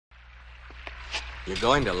You're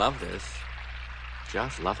going to love this.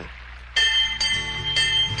 Just love it.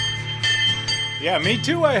 Yeah, me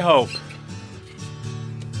too, I hope.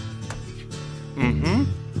 Mm-hmm.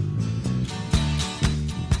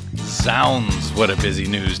 Sounds what a busy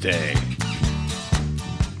news day.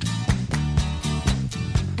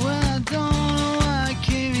 Well, I don't know why I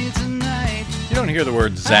came here tonight. You don't hear the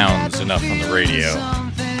word sounds enough on the radio.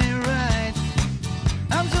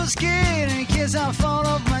 I'm so scared in case I fall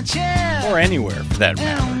off my chair. Or anywhere, for that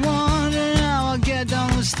And I'm matter. wondering how I'll get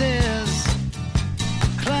down the stairs.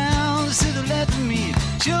 Clowns to the left of me,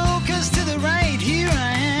 jokers to the right. Here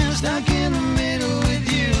I am, stuck in the middle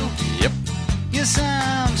with you. Yep. Yes,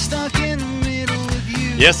 I'm stuck in the middle with you.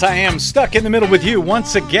 Yes, I am stuck in the middle with you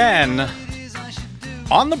once again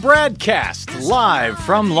on the BradCast, live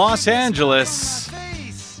from Los Angeles.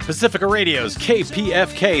 Pacifica Radio's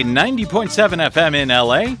KPFK 90.7 FM in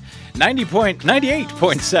LA,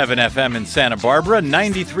 98.7 FM in Santa Barbara,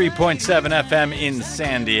 93.7 FM in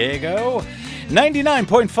San Diego,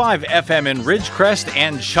 99.5 FM in Ridgecrest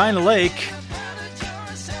and China Lake,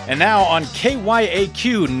 and now on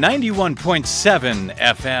KYAQ 91.7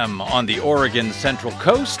 FM on the Oregon Central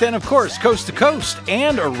Coast, and of course coast to coast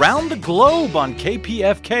and around the globe on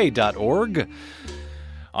kpfk.org,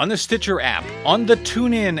 on the Stitcher app, on the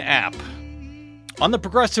TuneIn app, on the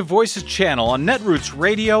Progressive Voices channel, on Netroots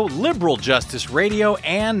Radio, Liberal Justice Radio,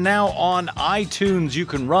 and now on iTunes. You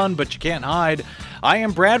can run, but you can't hide. I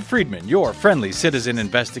am Brad Friedman, your friendly citizen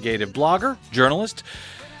investigative blogger, journalist,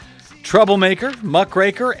 troublemaker,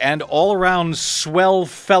 muckraker, and all-around swell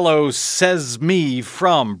fellow, says me,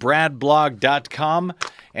 from bradblog.com.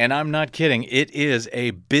 And I'm not kidding. It is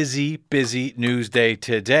a busy, busy news day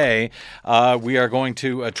today. We are going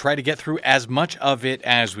to try to get through as much of it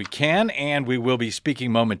as we can, and we will be speaking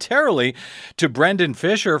momentarily to Brendan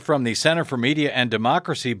Fischer from the Center for Media and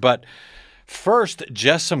Democracy. But first,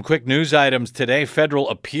 just some quick news items today. Federal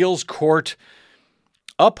Appeals Court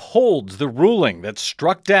upholds the ruling that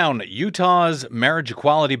struck down Utah's marriage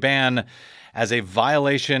equality ban as a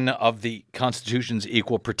violation of the Constitution's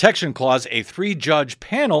Equal Protection Clause. A 3-judge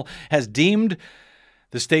panel has deemed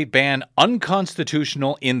the state ban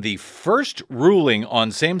unconstitutional in the first ruling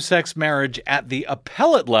on same-sex marriage at the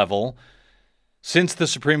appellate level since the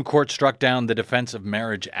Supreme Court struck down the Defense of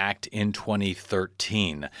Marriage Act in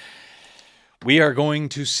 2013. We are going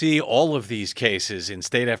to see all of these cases in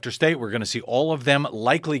state after state. We're going to see all of them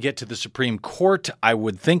likely get to the Supreme Court, I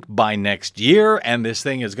would think, by next year, and this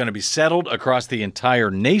thing is going to be settled across the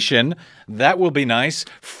entire nation. That will be nice.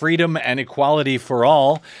 Freedom and equality for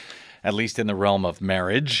all, at least in the realm of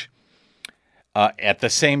marriage. At the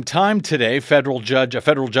same time today, a federal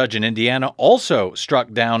judge in Indiana also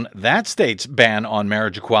struck down that state's ban on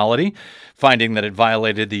marriage equality, finding that it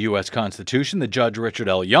violated the U.S. Constitution. The judge, Richard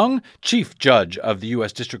L. Young, chief judge of the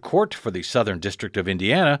U.S. District Court for the Southern District of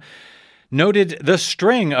Indiana, noted the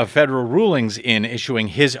string of federal rulings in issuing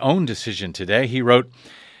his own decision today. He wrote,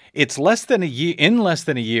 in less than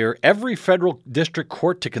a year, every federal district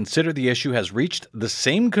court to consider the issue has reached the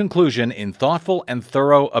same conclusion in thoughtful and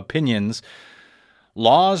thorough opinions.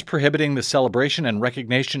 Laws prohibiting the celebration and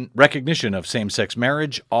recognition of same-sex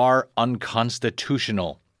marriage are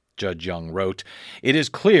unconstitutional, Judge Young wrote. It is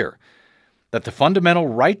clear that the fundamental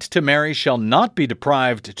right to marry shall not be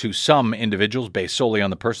deprived to some individuals based solely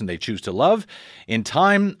on the person they choose to love. In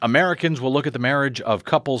time, Americans will look at the marriage of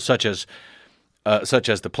couples such as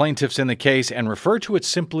the plaintiffs in the case and refer to it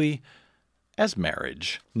simply as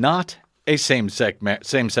marriage, not a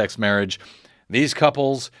same-sex marriage. These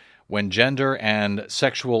couples, when gender and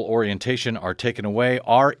sexual orientation are taken away,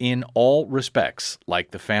 are in all respects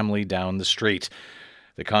like the family down the street.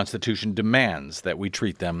 The Constitution demands that we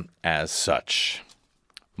treat them as such.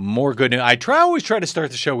 More good news. I always try to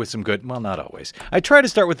start the show with some good. Well, not always. I try to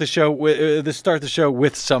start the show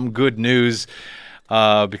with some good news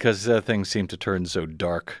because things seem to turn so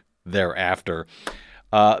dark thereafter.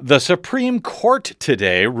 The Supreme Court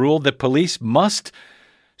today ruled that police must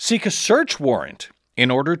seek a search warrant in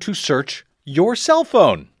order to search your cell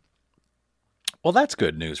phone. Well, that's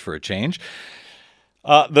good news for a change.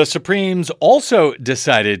 The Supremes also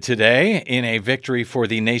decided today, in a victory for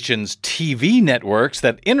the nation's TV networks,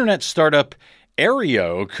 that internet startup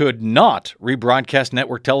Aereo could not rebroadcast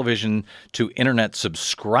network television to internet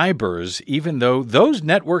subscribers, even though those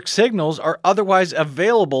network signals are otherwise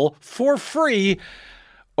available for free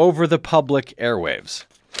over the public airwaves.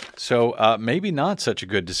 So maybe not such a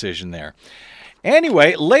good decision there.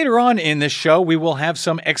 Anyway, later on in this show, we will have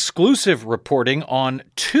some exclusive reporting on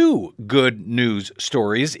 2 good news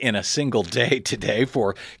stories in a single day today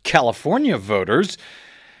for California voters.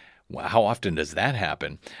 Wow, how often does that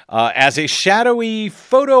happen? As a shadowy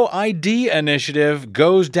photo ID initiative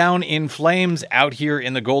goes down in flames out here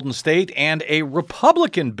in the Golden State, and a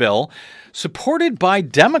Republican bill supported by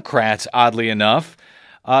Democrats, oddly enough,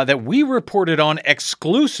 that we reported on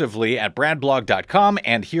exclusively at bradblog.com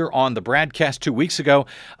and here on the BradCast 2 weeks ago.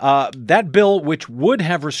 That bill, which would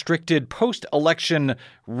have restricted post-election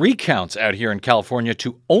recounts out here in California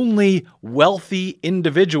to only wealthy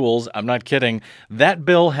individuals, I'm not kidding, that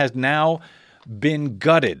bill has now been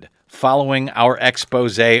gutted following our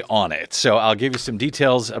expose on it. So I'll give you some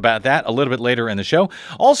details about that a little bit later in the show.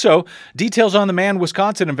 Also, details on the man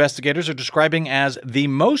Wisconsin investigators are describing as the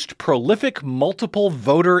most prolific multiple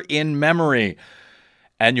voter in memory.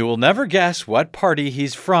 And you will never guess what party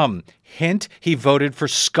he's from. Hint, he voted for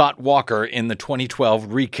Scott Walker in the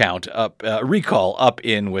 2012 recall up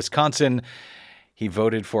in Wisconsin. He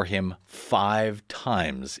voted for him 5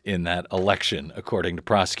 times in that election, according to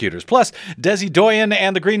prosecutors. Plus, Desi Doyen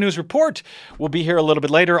and the Green News Report will be here a little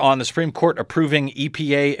bit later on the Supreme Court approving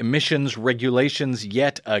EPA emissions regulations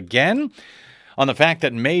yet again. On the fact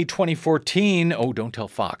that May 2014, don't tell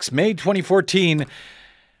Fox, May 2014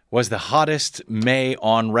 was the hottest May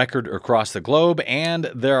on record across the globe,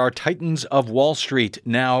 and there are titans of Wall Street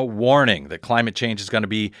now warning that climate change is going to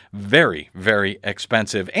be very, very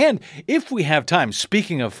expensive. And if we have time,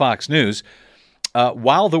 speaking of Fox News,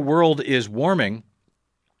 while the world is warming,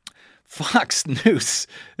 Fox News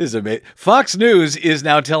is amazing. Fox News is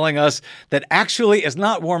now telling us that actually it's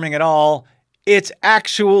not warming at all. It's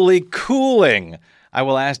actually cooling. I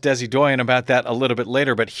will ask Desi Doyen about that a little bit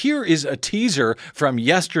later, but here is a teaser from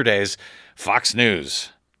yesterday's Fox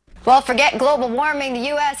News. Well, forget global warming. The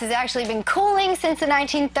U.S. has actually been cooling since the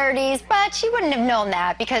 1930s, but you wouldn't have known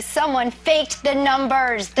that because someone faked the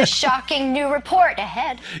numbers. The shocking new report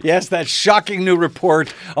ahead. Yes, that shocking new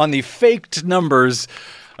report on the faked numbers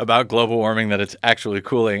about global warming, that it's actually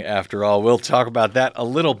cooling after all. We'll talk about that a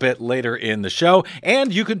little bit later in the show,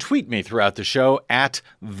 and you can tweet me throughout the show at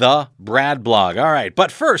the Brad Blog. All right,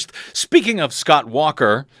 but first, speaking of Scott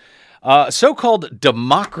Walker, so-called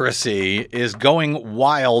democracy is going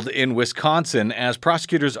wild in Wisconsin as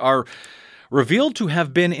prosecutors are revealed to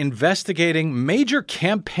have been investigating major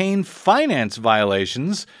campaign finance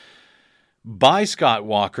violations by Scott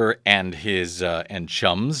Walker and his and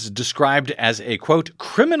chums, described as a, quote,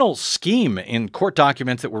 criminal scheme in court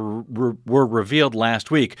documents that were revealed last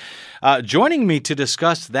week. Joining me to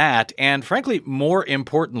discuss that, and frankly, more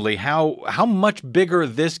importantly, how much bigger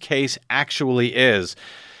this case actually is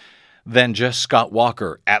than just Scott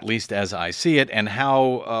Walker, at least as I see it, and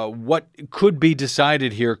how what could be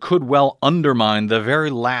decided here could well undermine the very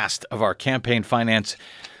last of our campaign finance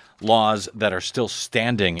laws that are still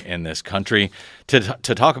standing in this country. To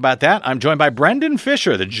talk about that, I'm joined by Brendan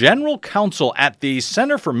Fischer, the general counsel at the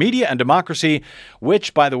Center for Media and Democracy,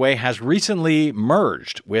 which, by the way, has recently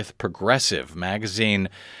merged with Progressive Magazine.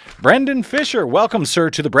 Brendan Fischer, welcome,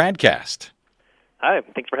 sir, to the BradCast. Hi,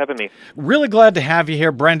 thanks for having me. Really glad to have you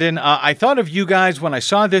here, Brendan. I thought of you guys when I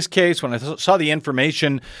saw this case, when I saw the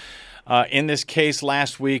information in this case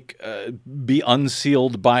last week be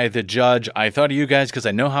unsealed by the judge. I thought of you guys because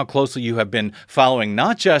I know how closely you have been following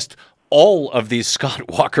not just all of these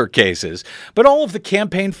Scott Walker cases, but all of the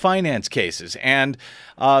campaign finance cases and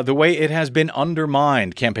the way it has been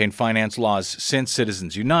undermined, campaign finance laws, since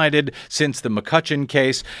Citizens United, since the McCutcheon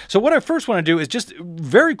case. So what I first want to do is just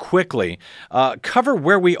very quickly cover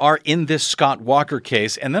where we are in this Scott Walker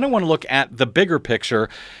case, and then I want to look at the bigger picture,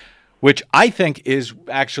 which I think is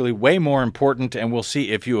actually way more important, and we'll see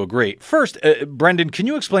if you agree. First, Brendan, can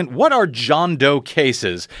you explain what are John Doe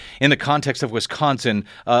cases in the context of Wisconsin,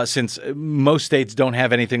 since most states don't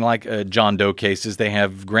have anything like John Doe cases, they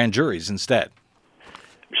have grand juries instead?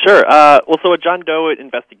 Sure. So a John Doe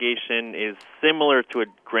investigation is similar to a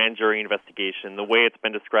grand jury investigation. The way it's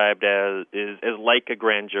been described is like a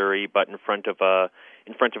grand jury, but in front of a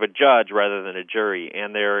judge rather than a jury,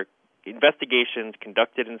 and they're investigations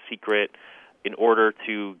conducted in secret in order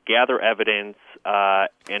to gather evidence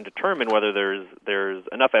and determine whether there's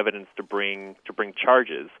enough evidence to bring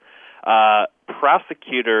charges.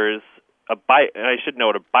 Prosecutors, I should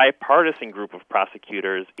note, a bipartisan group of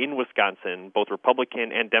prosecutors in Wisconsin, both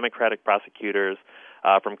Republican and Democratic prosecutors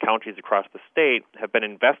from counties across the state, have been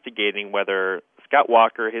investigating whether Scott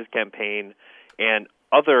Walker, his campaign, and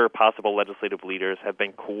other possible legislative leaders have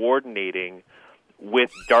been coordinating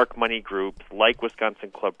with dark money groups like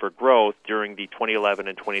Wisconsin Club for Growth during the 2011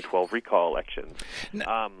 and 2012 recall elections.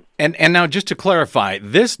 And now, just to clarify,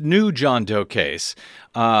 this new John Doe case,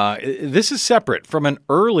 this is separate from an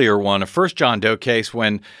earlier one, a first John Doe case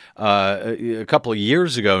when a couple of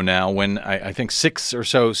years ago now, when I think 6 or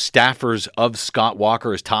so staffers of Scott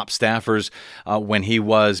Walker, his top staffers,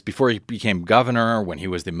 before he became governor, when he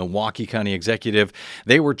was the Milwaukee County executive,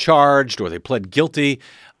 they were charged or they pled guilty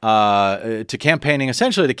to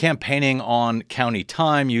campaigning on county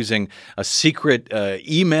time using a secret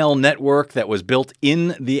email network that was built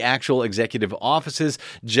in the actual executive offices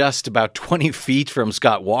just about 20 feet from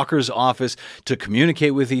Scott Walker's office to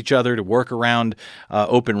communicate with each other, to work around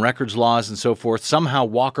open records laws and so forth. Somehow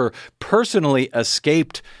Walker personally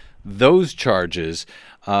escaped those charges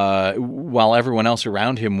while everyone else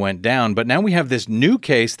around him went down. But now we have this new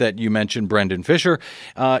case that you mentioned, Brendan Fischer,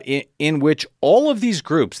 in which all of these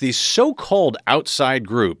groups, these so-called outside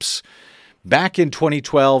groups, back in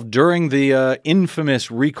 2012, during the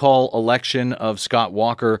infamous recall election of Scott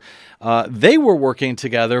Walker, they were working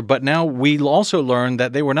together. But now we also learned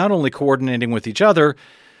that they were not only coordinating with each other,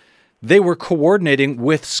 they were coordinating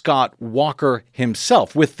with Scott Walker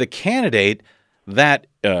himself, with the candidate that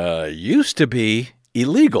used to be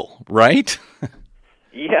illegal, right?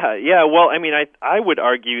 Yeah. Well, I mean, I would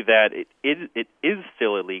argue that it is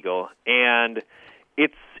still illegal, and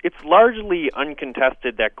it's largely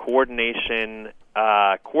uncontested that coordination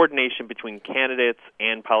between candidates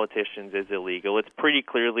and politicians is illegal. It's pretty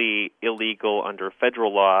clearly illegal under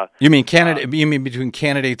federal law. You mean between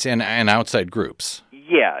candidates and outside groups?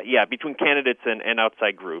 Yeah, between candidates and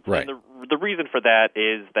outside groups. Right. And the reason for that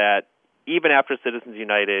is that even after Citizens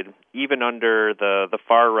United, even under the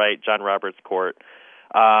far-right John Roberts court,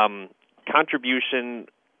 contributions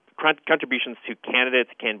to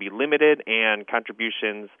candidates can be limited, and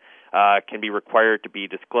contributions can be required to be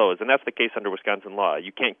disclosed. And that's the case under Wisconsin law.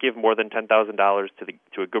 You can't give more than $10,000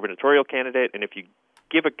 to a gubernatorial candidate, and if you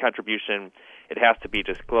give a contribution, it has to be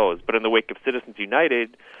disclosed. But in the wake of Citizens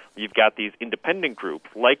United, you've got these independent groups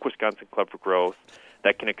like Wisconsin Club for Growth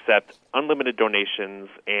that can accept unlimited donations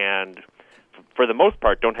and, for the most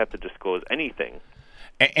part, don't have to disclose anything.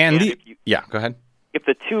 Go ahead.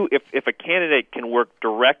 If a candidate can work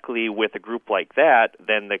directly with a group like that,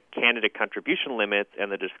 then the candidate contribution limits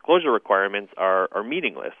and the disclosure requirements are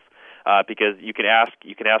meaningless. Because you can ask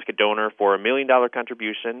a donor for $1 million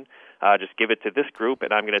contribution, just give it to this group,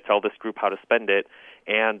 and I'm going to tell this group how to spend it.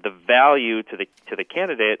 And the value to the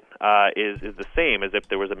candidate is the same as if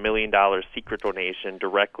there was $1 million secret donation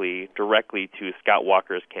directly to Scott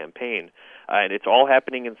Walker's campaign, and it's all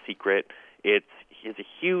happening in secret. It's a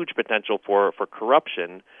huge potential for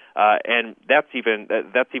corruption, and that's even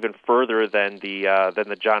further than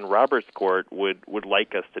the John Roberts court would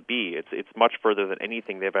like us to be. It's much further than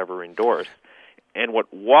anything they've ever endorsed. And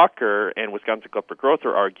what Walker and Wisconsin Club for Growth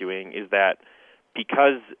are arguing is that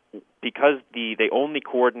because they only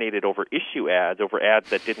coordinated over issue ads, over ads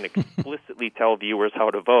that didn't explicitly tell viewers how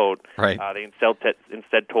to vote, right. They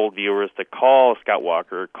instead told viewers to call Scott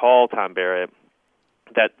Walker, call Tom Barrett,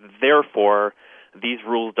 that therefore these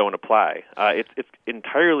rules don't apply. It's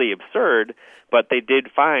entirely absurd, but they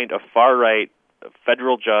did find a far-right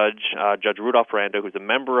federal judge, Judge Rudolph Randa, who's a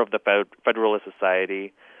member of the Federalist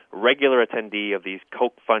Society, regular attendee of these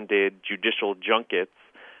Koch-funded judicial junkets,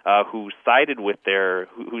 who sided with their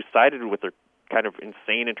kind of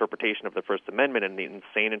insane interpretation of the First Amendment and the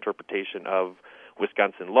insane interpretation of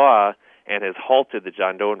Wisconsin law, and has halted the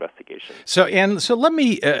John Doe investigation. So let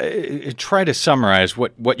me try to summarize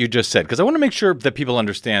what you just said, because I want to make sure that people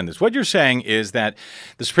understand this. What you're saying is that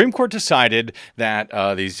the Supreme Court decided that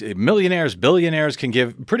these millionaires, billionaires can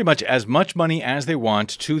give pretty much as much money as they want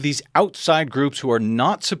to these outside groups who are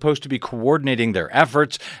not supposed to be coordinating their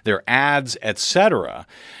efforts, their ads, etc.,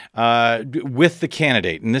 with the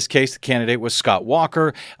candidate. In this case, the candidate was Scott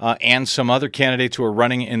Walker and some other candidates who are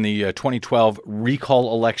running in the 2012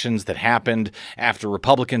 recall elections that happened after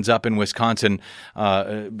Republicans up in Wisconsin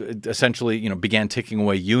essentially, began taking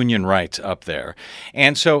away union rights up there.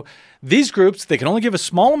 And so these groups, they can only give a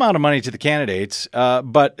small amount of money to the candidates,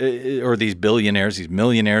 or these billionaires, these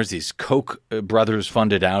millionaires, these Koch brothers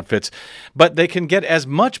funded outfits, but they can get as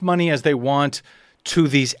much money as they want to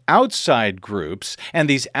these outside groups, and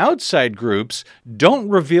these outside groups don't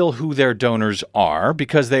reveal who their donors are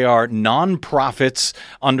because they are nonprofits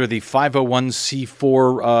under the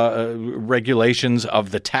 501c4 regulations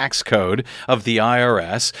of the tax code of the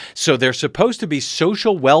IRS. So they're supposed to be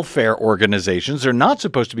social welfare organizations. They're not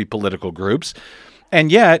supposed to be political groups.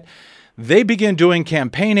 And yet They begin doing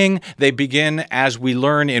campaigning. They begin, as we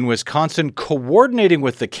learn in Wisconsin, coordinating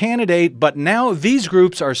with the candidate. But now these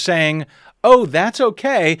groups are saying, oh, that's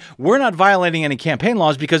okay. We're not violating any campaign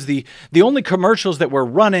laws because the only commercials that we're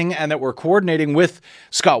running and that we're coordinating with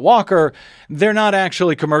Scott Walker, they're not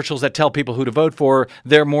actually commercials that tell people who to vote for.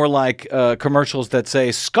 They're more like commercials that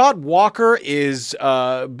say Scott Walker is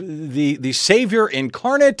the savior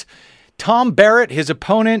incarnate. Tom Barrett, his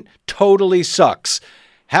opponent, totally sucks.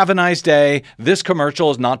 Have a nice day. This commercial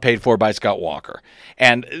is not paid for by Scott Walker.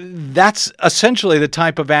 And that's essentially the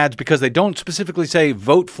type of ads, because they don't specifically say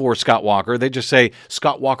vote for Scott Walker. They just say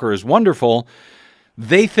Scott Walker is wonderful.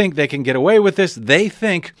 They think they can get away with this. They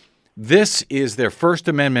think this is their First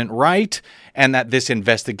Amendment right, and that this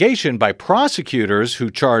investigation by prosecutors who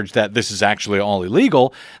charge that this is actually all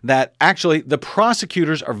illegal, that actually the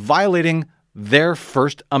prosecutors are violating their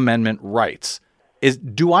First Amendment rights.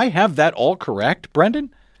 Do I have that all correct,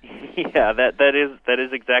 Brendan? Yeah, that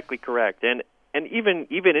is exactly correct. And even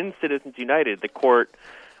in Citizens United, the court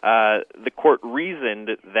reasoned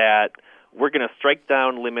that we're going to strike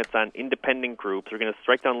down limits on independent groups. We're going to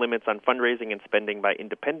strike down limits on fundraising and spending by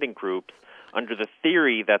independent groups under the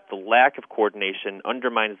theory that the lack of coordination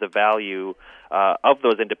undermines the value of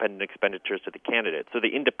those independent expenditures to the candidate. So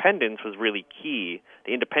the independence was really key.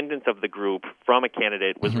 The independence of the group from a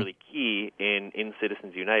candidate was really key in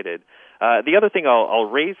Citizens United. The other thing I'll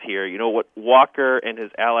raise here, what Walker and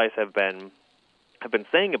his allies have been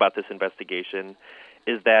saying about this investigation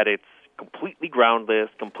is that it's completely groundless,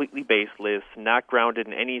 completely baseless, not grounded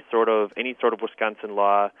in any sort of Wisconsin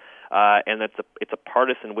law, and it's a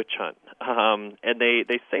partisan witch hunt. And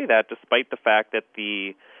they say that despite the fact that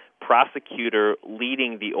the prosecutor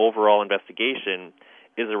leading the overall investigation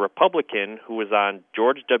is a Republican who was on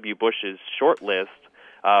George W. Bush's short list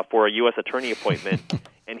for a U.S. attorney appointment,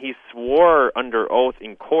 and he swore under oath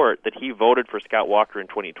in court that he voted for Scott Walker in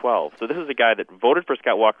 2012. So this is a guy that voted for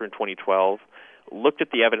Scott Walker in 2012, looked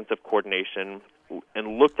at the evidence of coordination,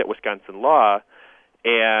 and looked at Wisconsin law,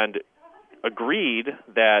 and agreed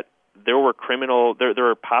that there were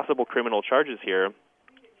possible criminal charges here,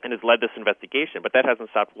 and has led this investigation. But that hasn't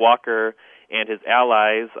stopped Walker and his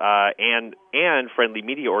allies and friendly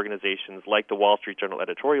media organizations like the Wall Street Journal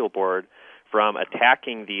editorial board from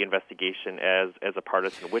attacking the investigation as a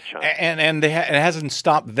partisan witch hunt. And it hasn't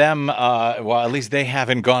stopped them, well, at least they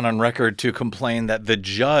haven't gone on record to complain that the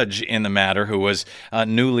judge in the matter, who was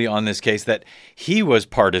newly on this case, that he was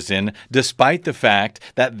partisan, despite the fact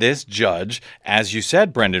that this judge, as you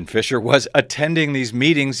said, Brendan Fischer, was attending these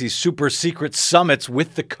meetings, these super secret summits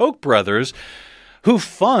with the Koch brothers, who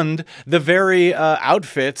fund the very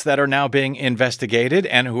outfits that are now being investigated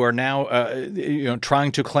and who are now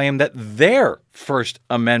trying to claim that their First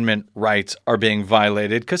Amendment rights are being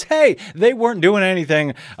violated because, hey, they weren't doing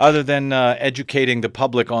anything other than educating the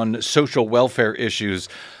public on social welfare issues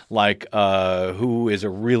like who is a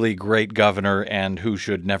really great governor and who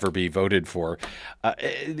should never be voted for.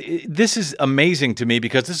 This is amazing to me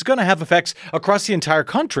because this is going to have effects across the entire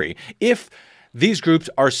country if these groups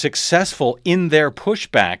are successful in their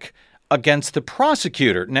pushback against the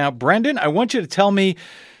prosecutor. Now, Brendan, I want you to tell me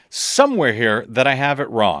somewhere here that I have it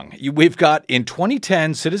wrong. We've got in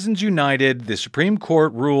 2010, Citizens United, the Supreme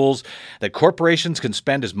Court rules that corporations can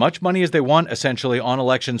spend as much money as they want, essentially, on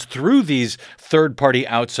elections through these third-party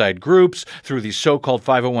outside groups, through these so-called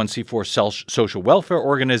 501c4 social welfare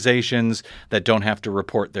organizations that don't have to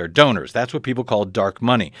report their donors. That's what people call dark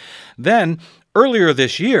money. Then, earlier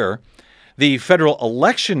this year, the Federal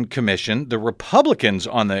Election Commission, the Republicans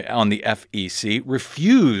on the FEC,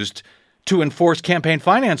 refused to enforce campaign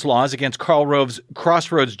finance laws against Karl Rove's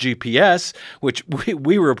Crossroads GPS, which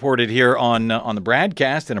we reported here on the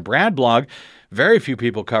BradCast and a Brad blog. Very few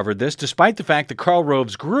people covered this, despite the fact that Karl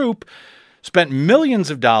Rove's group spent millions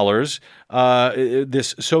of dollars,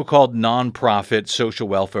 this so-called nonprofit social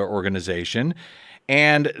welfare organization,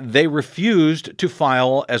 and they refused to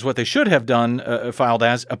file as what they should have done, filed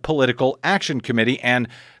as a political action committee, and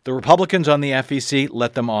the Republicans on the FEC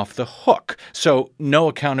let them off the hook. So no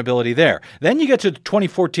accountability there. Then you get to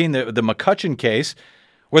 2014, the McCutcheon case,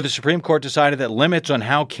 where the Supreme Court decided that limits on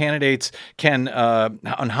how candidates can,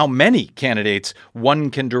 on how many candidates one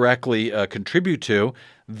can directly contribute to,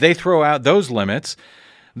 they throw out those limits.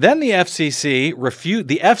 Then the FCC refused.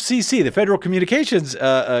 The FCC, the Federal Communications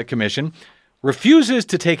Commission, refuses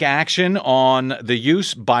to take action on the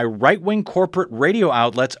use by right-wing corporate radio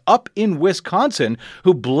outlets up in Wisconsin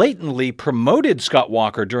who blatantly promoted Scott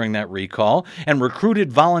Walker during that recall and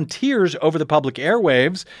recruited volunteers over the public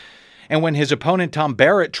airwaves. And when his opponent, Tom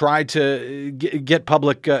Barrett, tried to get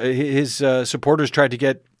public, his supporters tried to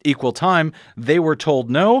get equal time, they were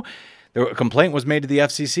told no. A complaint was made to the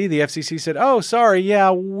FCC. The FCC said, oh, sorry,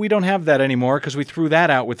 yeah, we don't have that anymore because we threw that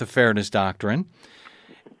out with the fairness doctrine.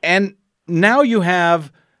 And now you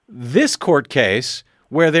have this court case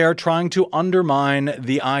where they are trying to undermine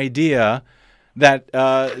the idea that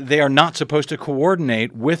they are not supposed to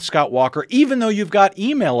coordinate with Scott Walker, even though you've got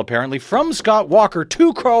email apparently from Scott Walker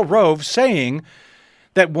to Karl Rove saying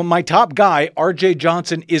that my top guy, R.J.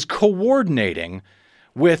 Johnson, is coordinating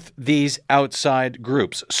with these outside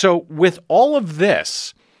groups. So with all of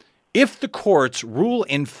this, if the courts rule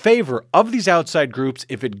in favor of these outside groups,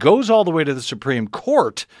 if it goes all the way to the Supreme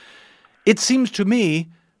Court, it seems to me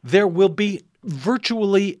there will be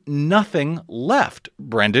virtually nothing left,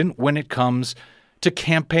 Brendan, when it comes to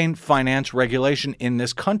campaign finance regulation in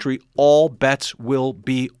this country. All bets will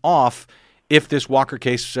be off if this Walker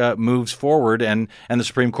case moves forward and the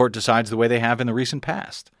Supreme Court decides the way they have in the recent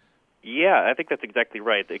past. Yeah, I think that's exactly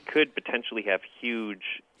right. It could potentially have huge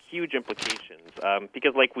implications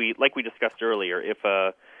because, like we discussed earlier, if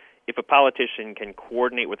a politician can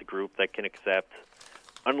coordinate with a group that can accept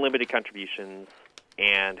unlimited contributions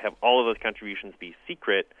and have all of those contributions be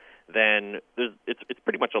secret, then it's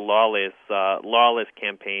pretty much a lawless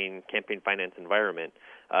campaign finance environment,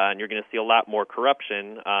 and you're going to see a lot more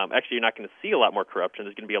corruption. Actually, you're not going to see a lot more corruption.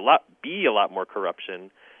 There's going to be a lot more corruption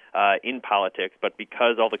in politics, but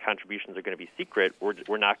because all the contributions are going to be secret,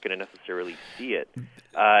 we're not going to necessarily see it.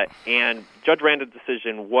 And Judge Randa's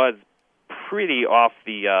decision was pretty off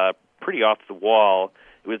the wall.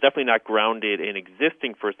 It was definitely not grounded in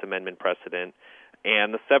existing First Amendment precedent.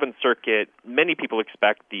 And the Seventh Circuit, many people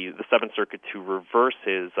expect the Seventh Circuit to reverse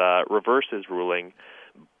his ruling,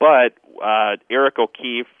 but Eric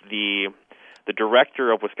O'Keefe, the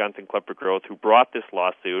director of Wisconsin Club for Growth, who brought this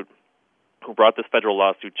federal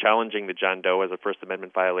lawsuit challenging the John Doe as a First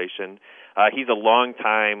Amendment violation, he's a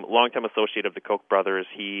longtime associate of the Koch brothers.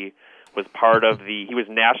 He was he was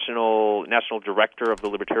national director of the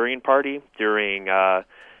Libertarian Party during the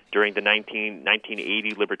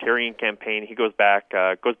 1980 Libertarian campaign. He goes back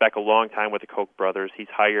a long time with the Koch brothers. He's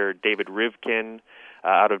hired David Rivkin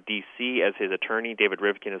out of D.C. as his attorney. David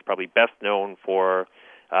Rivkin is probably best known for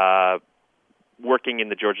working in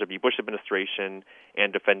the George W. Bush administration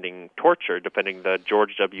and defending the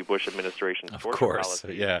George W. Bush administration's torture policy.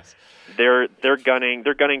 Of course, yes. They're gunning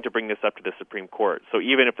to bring this up to the Supreme Court. So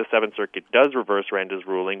even if the Seventh Circuit does reverse Randa's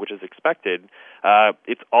ruling, which is expected,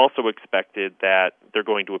 it's also expected that they're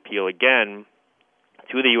going to appeal again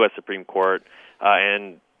to the U.S. Supreme Court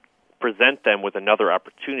and present them with another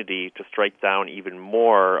opportunity to strike down even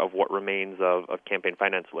more of what remains of campaign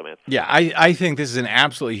finance limits. Yeah, I think this is an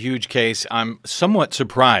absolutely huge case. I'm somewhat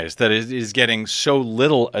surprised that it is getting so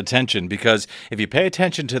little attention, because if you pay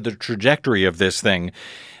attention to the trajectory of this thing,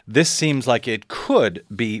 this seems like it could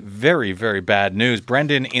be very, very bad news.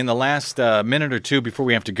 Brendan, in the last minute or two before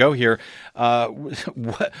we have to go here,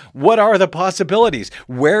 what are the possibilities?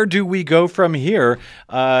 Where do we go from here?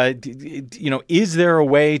 Is there a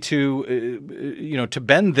way to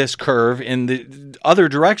bend this curve in the other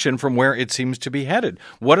direction from where it seems to be headed?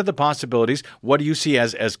 What are the possibilities? What do you see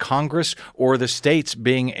as Congress or the states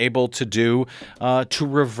being able to do to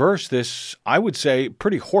reverse this, I would say,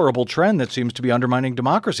 pretty horrible trend that seems to be undermining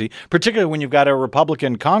democracy, particularly when you've got a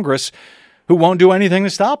Republican Congress who won't do anything to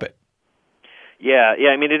stop it? Yeah.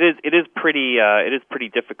 I mean, it is pretty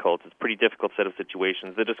difficult. It's a pretty difficult set of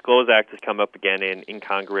situations. The Disclose Act has come up again in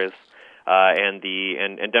Congress, and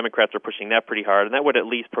Democrats are pushing that pretty hard, and that would at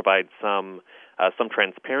least provide some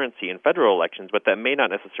transparency in federal elections, but that may not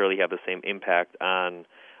necessarily have the same impact on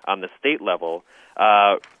the state level.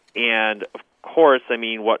 And of course, I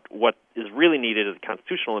mean, what is really needed is a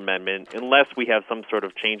constitutional amendment, unless we have some sort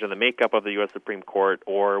of change in the makeup of the U.S. Supreme Court,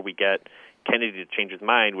 or we get Kennedy to change his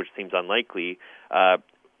mind, which seems unlikely.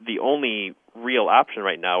 The only real option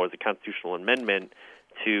right now is a constitutional amendment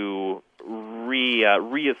to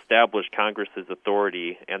reestablish Congress's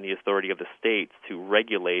authority and the authority of the states to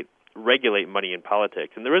regulate money in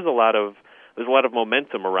politics. And there's a lot of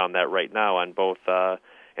momentum around that right now on both.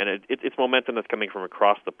 And it's momentum that's coming from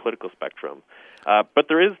across the political spectrum, but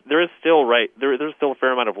there is still there's still a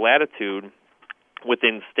fair amount of latitude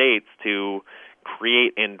within states to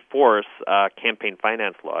create and enforce campaign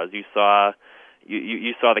finance laws. You saw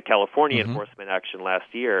the California enforcement action last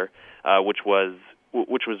year, which was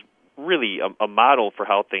really a model for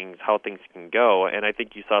how things can go. And I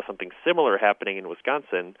think you saw something similar happening in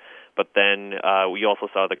Wisconsin, but then we also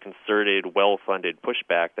saw the concerted, well-funded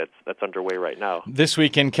pushback that's underway right now. This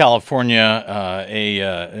week in California,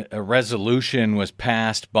 a resolution was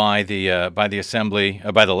passed by the Assembly,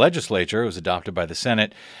 by the legislature. It was adopted by the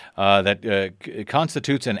Senate. That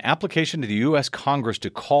constitutes an application to the U.S. Congress to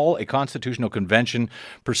call a constitutional convention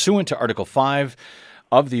pursuant to Article 5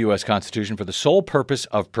 of the U.S. Constitution for the sole purpose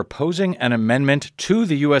of proposing an amendment to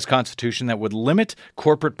the U.S. Constitution that would limit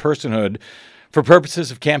corporate personhood for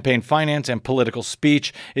purposes of campaign finance and political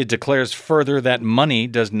speech. It declares further that money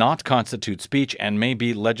does not constitute speech and may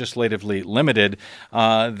be legislatively limited.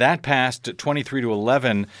 That passed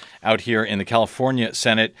 23-11 out here in the California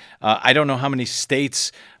Senate. I don't know how many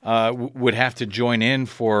states would have to join in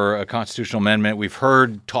for a constitutional amendment. We've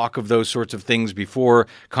heard talk of those sorts of things before,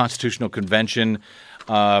 constitutional convention.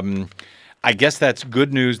 I guess that's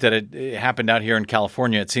good news that it happened out here in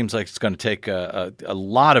California. It seems like it's going to take a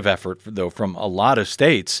lot of effort, though, from a lot of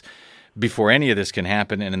states before any of this can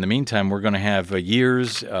happen. And in the meantime, we're going to have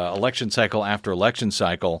years, election cycle after election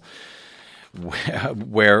cycle,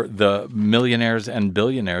 where the millionaires and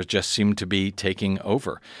billionaires just seem to be taking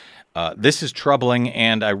over. This is troubling,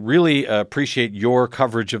 and I really appreciate your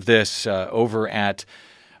coverage of this over at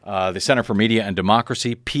the Center for Media and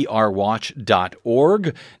Democracy,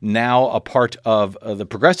 prwatch.org, now a part of the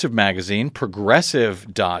Progressive magazine,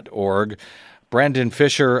 progressive.org. Brandon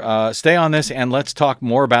Fischer, stay on this, and let's talk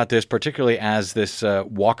more about this, particularly as this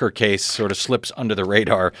Walker case sort of slips under the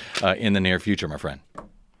radar in the near future, my friend.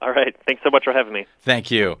 All right. Thanks so much for having me. Thank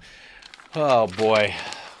you. Oh, boy.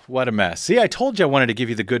 What a mess. See, I told you I wanted to give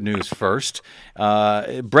you the good news first.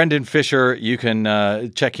 Brendan Fischer, you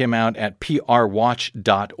can check him out at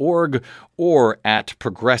prwatch.org or at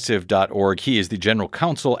progressive.org. He is the general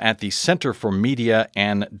counsel at the Center for Media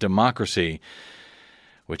and Democracy,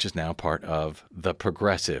 which is now part of the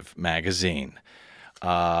Progressive magazine.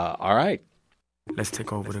 All right. Let's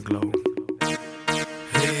take over the globe.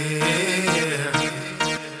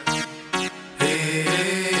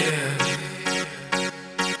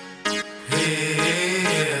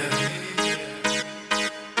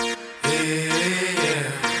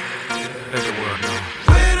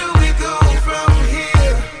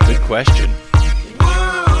 Question.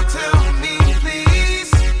 World, tell me,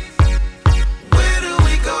 please. Where do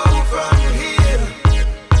we go from here?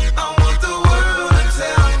 I want the world to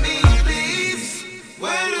tell me, please.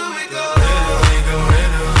 Where do we go? Where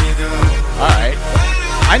do we go? All right.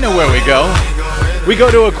 I know where we go. We go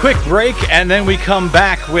to a quick break, and then we come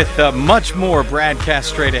back with much more BradCast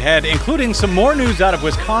straight ahead, including some more news out of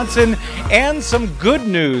Wisconsin and some good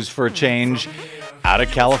news for a change out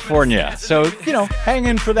of California. So, hang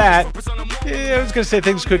in for that. I was going to say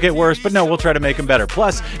things could get worse, but no, we'll try to make them better.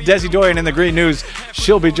 Plus, Desi Doyen in the Green News,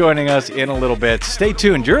 she'll be joining us in a little bit. Stay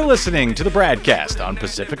tuned. You're listening to the BradCast on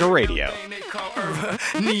Pacifica Radio.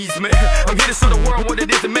 Needs me. I'm here to show the world what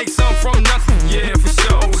it is to make something from nothing. Yeah, for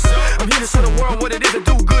sure. I'm here to show the world what it is to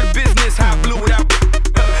do good business. How I blew it out.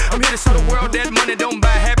 I'm here to show the world that money don't buy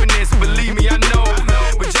happiness. Believe me, I know.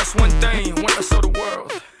 But just one thing, when I show the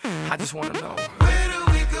world, I just want to know.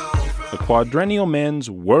 The Quadrennial Men's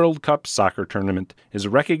World Cup Soccer Tournament is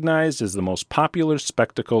recognized as the most popular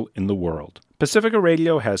spectacle in the world. Pacifica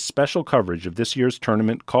Radio has special coverage of this year's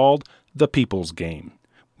tournament called The People's Game,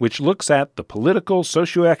 which looks at the political,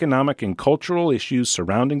 socioeconomic, and cultural issues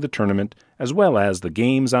surrounding the tournament, as well as the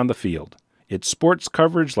games on the field. It's sports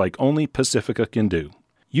coverage like only Pacifica can do.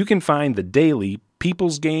 You can find the daily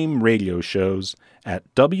People's Game radio shows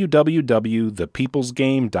at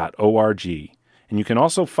www.thepeoplesgame.org. And you can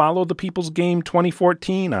also follow the People's Game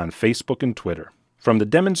 2014 on Facebook and Twitter. From the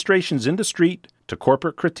demonstrations in the street to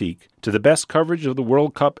corporate critique to the best coverage of the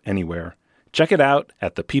World Cup anywhere, check it out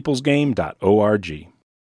at thepeoplesgame.org.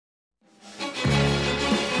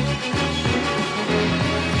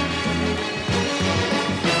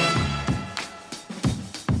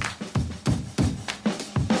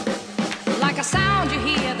 Like a sound you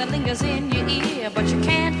hear that lingers in your ear, but you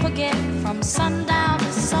can't forget from sundown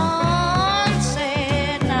to sunset.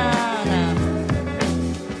 Nah.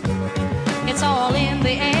 It's all in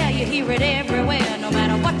the air, you hear it everywhere. No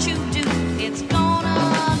matter what you do, it's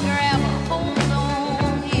gonna grab a hold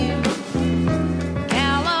on you.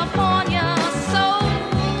 California soul.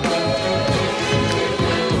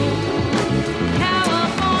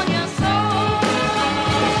 California soul.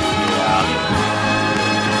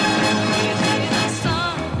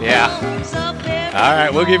 Yeah. All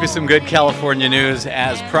right, we'll give you some good California news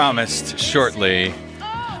as promised shortly.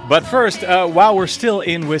 But first, while we're still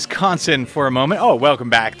in Wisconsin for a moment, welcome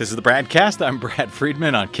back. This is the BradCast. I'm Brad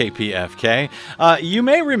Friedman on KPFK. You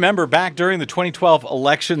may remember back during the 2012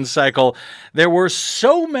 election cycle, there were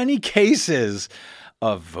so many cases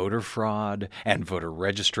of voter fraud and voter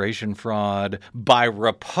registration fraud by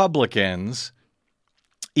Republicans,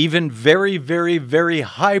 even very, very, very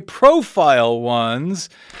high-profile ones.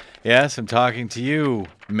 Yes, I'm talking to you,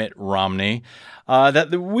 Mitt Romney.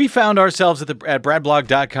 That we found ourselves at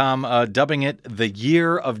bradblog.com dubbing it the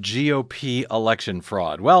year of GOP election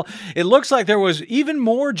fraud. Well, it looks like there was even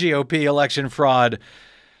more GOP election fraud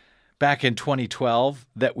back in 2012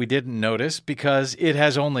 that we didn't notice because it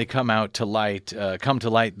has only come to light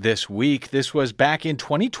this week. This was back in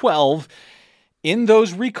 2012 in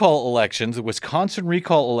those recall elections, the Wisconsin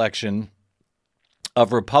recall election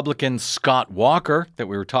of Republican Scott Walker that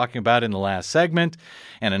we were talking about in the last segment,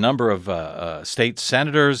 and a number of state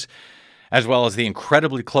senators, as well as the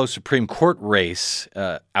incredibly close Supreme Court race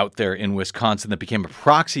out there in Wisconsin that became a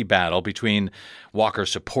proxy battle between Walker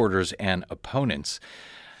supporters and opponents.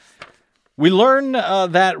 We learn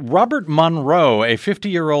that Robert Monroe, a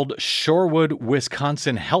 50-year-old Shorewood,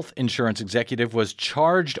 Wisconsin health insurance executive, was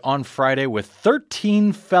charged on Friday with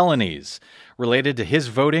 13 felonies related to his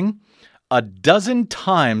voting a dozen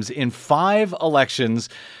times in 5 elections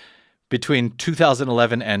between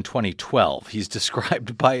 2011 and 2012. He's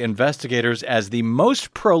described by investigators as the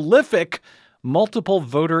most prolific multiple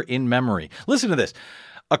voter in memory. Listen to this.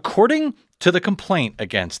 According to the complaint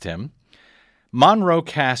against him, Monroe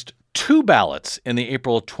cast 2 ballots in the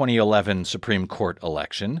April 2011 Supreme Court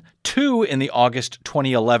election, 2 in the August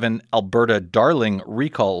 2011 Alberta Darling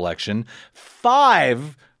recall election,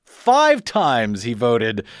 5 times he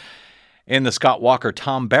voted in the Scott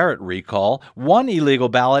Walker-Tom Barrett recall, 1 illegal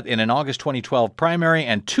ballot in an August 2012 primary,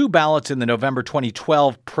 and 2 ballots in the November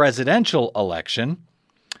 2012 presidential election.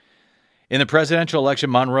 In the presidential election,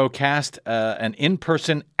 Monroe cast an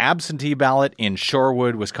in-person absentee ballot in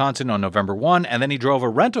Shorewood, Wisconsin on November 1, and then he drove a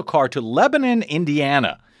rental car to Lebanon,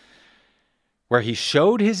 Indiana, where he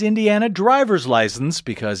showed his Indiana driver's license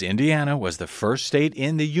because Indiana was the first state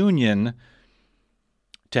in the Union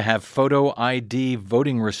to have photo ID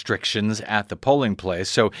voting restrictions at the polling place.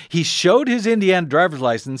 So he showed his Indiana driver's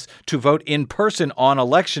license to vote in person on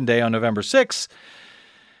Election Day on November 6th,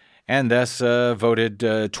 and thus voted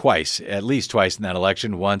at least twice in that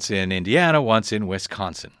election, once in Indiana, once in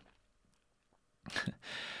Wisconsin.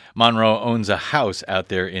 Monroe owns a house out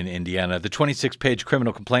there in Indiana. The 26-page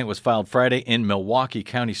criminal complaint was filed Friday in Milwaukee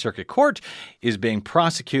County Circuit Court, is being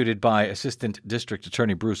prosecuted by Assistant District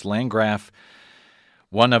Attorney Bruce Landgraf,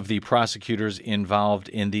 one of the prosecutors involved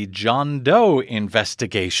in the John Doe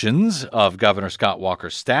investigations of Governor Scott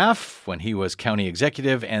Walker's staff when he was county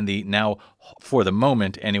executive, and the now, for the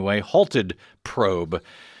moment anyway, halted probe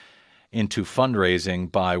into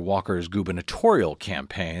fundraising by Walker's gubernatorial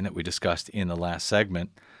campaign that we discussed in the last segment.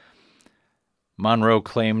 Monroe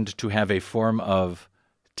claimed to have a form of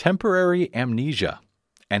temporary amnesia,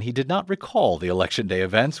 and he did not recall the Election Day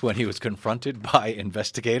events when he was confronted by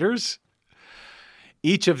investigators.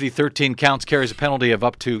 Each of the 13 counts carries a penalty of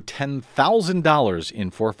up to $10,000 in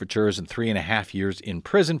forfeitures and 3.5 years in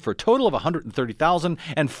prison for a total of $130,000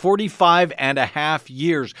 and 45.5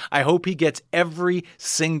 years. I hope he gets every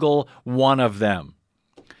single one of them.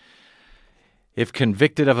 If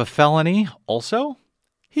convicted of a felony, also,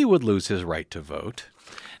 he would lose his right to vote.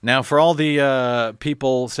 Now, for all the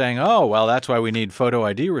people saying, oh, well, that's why we need photo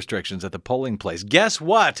ID restrictions at the polling place, guess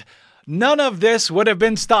what? None of this would have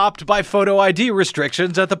been stopped by photo ID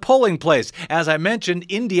restrictions at the polling place. As I mentioned,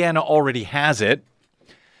 Indiana already has it.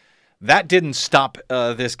 That didn't stop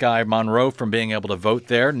this guy, Monroe, from being able to vote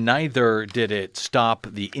there. Neither did it stop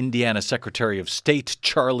the Indiana Secretary of State,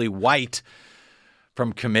 Charlie White,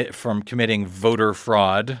 from committing voter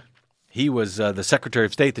fraud. He was the Secretary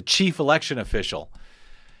of State, the chief election official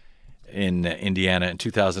in Indiana in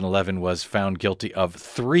 2011, was found guilty of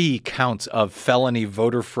 3 counts of felony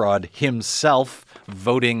voter fraud himself,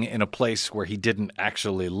 voting in a place where he didn't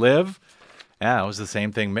actually live. Yeah, it was the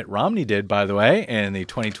same thing Mitt Romney did, by the way, in the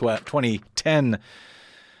 2010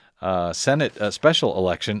 Senate special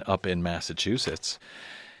election up in Massachusetts.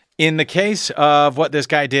 In the case of what this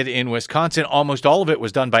guy did in Wisconsin, almost all of it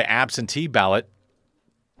was done by absentee ballot.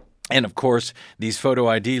 And, of course, these photo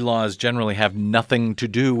ID laws generally have nothing to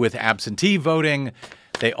do with absentee voting.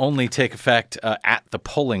 They only take effect at the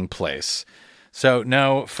polling place. So,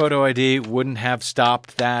 no, photo ID wouldn't have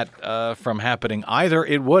stopped that from happening either.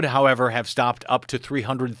 It would, however, have stopped up to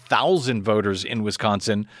 300,000 voters in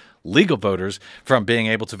Wisconsin, legal voters, from being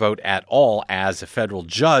able to vote at all, as a federal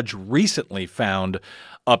judge recently found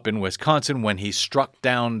up in Wisconsin when he struck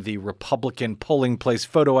down the Republican polling place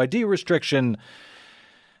photo ID restriction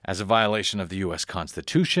as a violation of the U.S.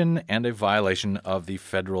 Constitution and a violation of the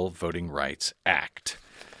Federal Voting Rights Act.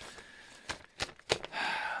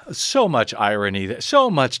 So much irony, so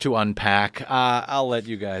much to unpack. I'll let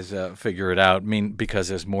you guys figure it out, because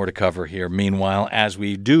there's more to cover here. Meanwhile, as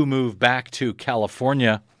we do move back to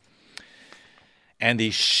California and the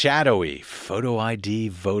shadowy photo ID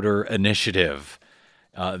voter initiative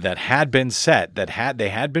that had been set, they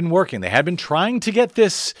had been working, they had been trying to get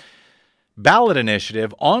this ballot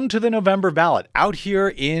initiative onto the November ballot out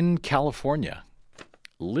here in California,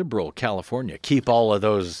 liberal California. Keep all of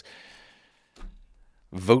those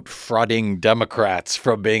vote-frauding Democrats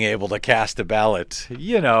from being able to cast a ballot.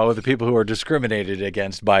 You know, the people who are discriminated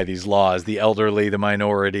against by these laws, the elderly, the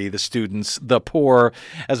minority, the students, the poor.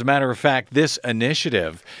 As a matter of fact, this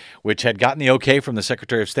initiative, which had gotten the okay from the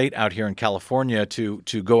Secretary of State out here in California to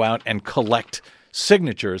go out and collect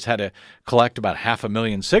signatures, had to collect about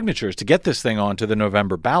 500,000 signatures to get this thing onto the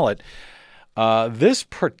November ballot. This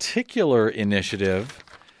particular initiative,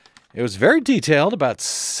 it was very detailed, about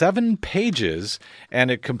 7 pages, and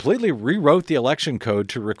it completely rewrote the election code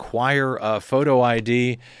to require a photo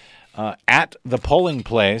ID at the polling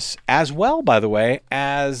place, as well, by the way,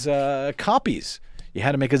 as copies. You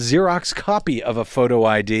had to make a Xerox copy of a photo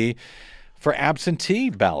ID for absentee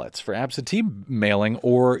ballots, for absentee mailing,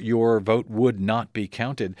 or your vote would not be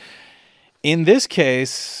counted. In this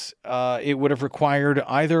case, it would have required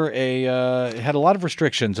either it had a lot of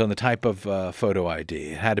restrictions on the type of photo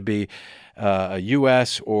ID. It had to be a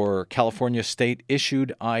U.S. or California state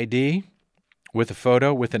issued ID with a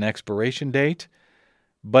photo with an expiration date,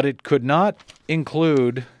 but it could not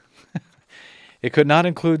include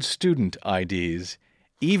student IDs,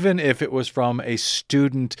 even if it was from a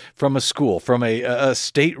student, from a school, from a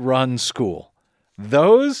state-run school.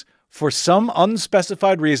 Those, for some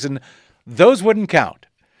unspecified reason, those wouldn't count.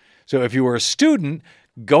 So if you were a student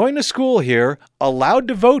going to school here, allowed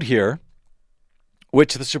to vote here,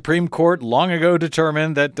 which the Supreme Court long ago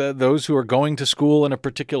determined that those who are going to school in a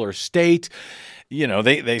particular state, you know,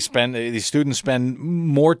 these students spend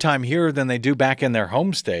more time here than they do back in their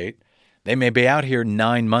home state. They may be out here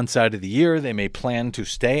 9 months out of the year. They may plan to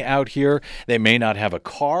stay out here. They may not have a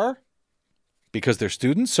car because they're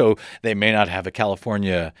students, so they may not have a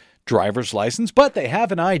California driver's license, but they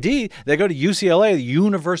have an ID. They go to UCLA, the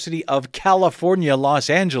University of California, Los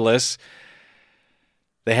Angeles.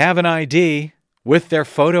 They have an ID with their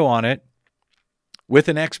photo on it, with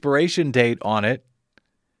an expiration date on it.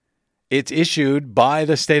 It's issued by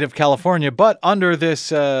the state of California, but under this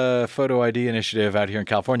photo ID initiative out here in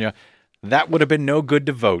California, that would have been no good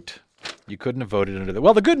to vote. You couldn't have voted under that.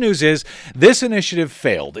 Well, the good news is this initiative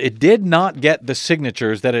failed. It did not get the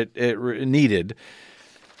signatures that it needed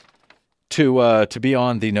to be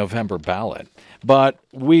on the November ballot. But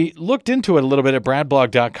we looked into it a little bit at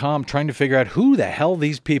bradblog.com, trying to figure out who the hell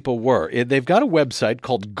these people were. They've got a website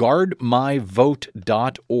called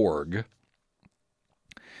guardmyvote.org.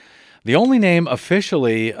 The only name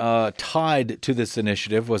officially tied to this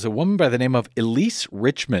initiative was a woman by the name of Elise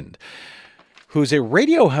Richmond, who's a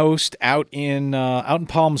radio host out in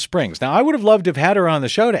Palm Springs. Now, I would have loved to have had her on the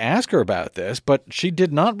show to ask her about this, but she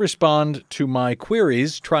did not respond to my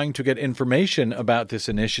queries trying to get information about this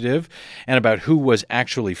initiative and about who was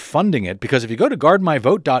actually funding it. Because if you go to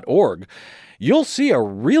guardmyvote.org, you'll see a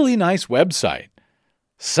really nice website.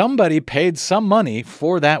 Somebody paid some money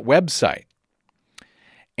for that website.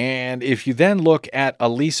 And if you then look at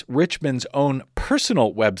Elise Richmond's own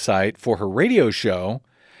personal website for her radio show,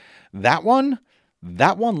 that one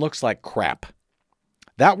looks like crap.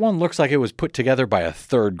 That one looks like it was put together by a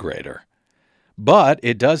third grader. But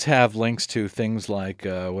it does have links to things like,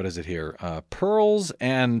 what is it here? Pearls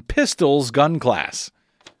and Pistols gun class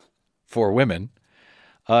for women.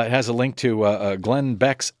 It has a link to Glenn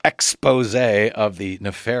Beck's expose of the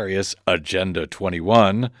nefarious Agenda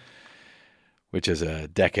 21, which is a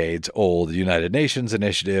decades-old United Nations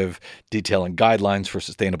initiative detailing guidelines for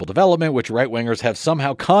sustainable development, which right-wingers have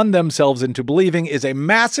somehow conned themselves into believing is a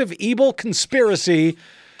massive evil conspiracy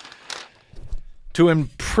to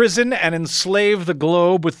imprison and enslave the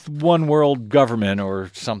globe with one world government or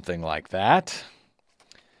something like that.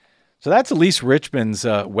 So that's Elise Richmond's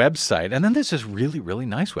website. And then there's this really, really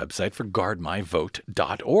nice website for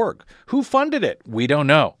guardmyvote.org. Who funded it? We don't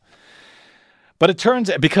know. But it turns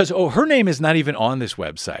out, because her name is not even on this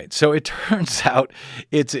website, so it turns out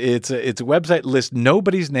it's a website lists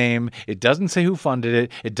nobody's name. It doesn't say who funded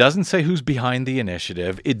it. It doesn't say who's behind the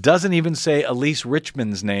initiative. It doesn't even say Elise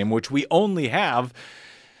Richmond's name, which we only have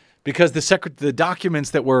because the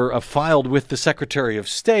documents that were filed with the Secretary of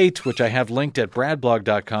State, which I have linked at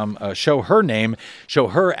bradblog.com, show her name, show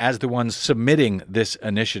her as the one submitting this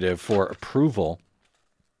initiative for approval.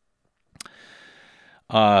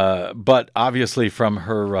 But obviously from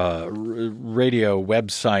her radio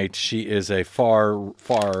website, she is a far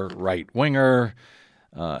right-winger.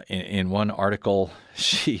 In one article,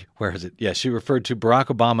 she referred to Barack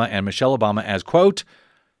Obama and Michelle Obama as, quote,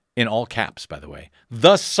 in all caps, by the way,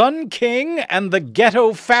 the Sun King and the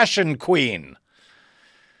Ghetto Fashion Queen.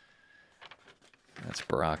 That's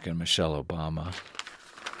Barack and Michelle Obama.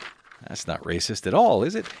 That's not racist at all,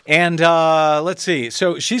 is it? And let's see.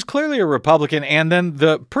 So she's clearly a Republican. And then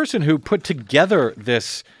the person who put together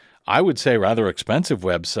this, I would say, rather expensive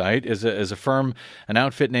website is a firm, an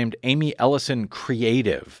outfit named Amy Ellison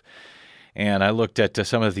Creative. And I looked at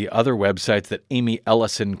some of the other websites that Amy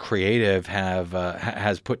Ellison Creative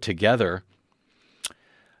has put together.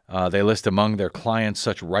 They list among their clients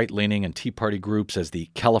such right-leaning and Tea Party groups as the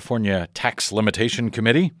California Tax Limitation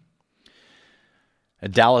Committee, a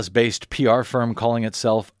Dallas-based PR firm calling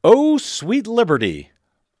itself Oh Sweet Liberty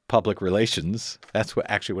Public Relations. That's what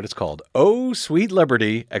it's called. Oh Sweet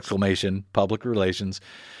Liberty! Public Relations.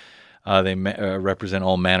 They represent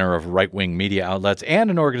all manner of right-wing media outlets, and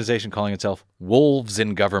an organization calling itself Wolves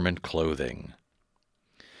in Government Clothing.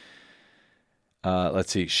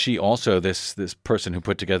 Let's see. She also, this person who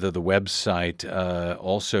put together the website,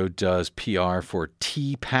 also does PR for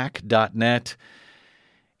tpac.net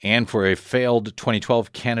and for a failed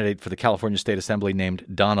 2012 candidate for the California State Assembly named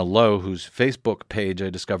Donna Lowe, whose Facebook page I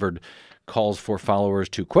discovered calls for followers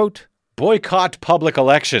to, quote, boycott public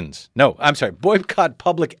elections. No, I'm sorry, boycott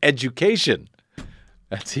public education.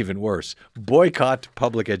 That's even worse. Boycott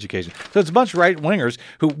public education. So it's a bunch of right-wingers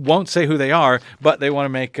who won't say who they are, but they want to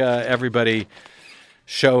make everybody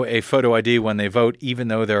show a photo ID when they vote, even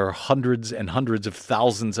though there are hundreds and hundreds of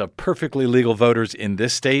thousands of perfectly legal voters in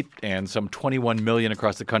this state and some 21 million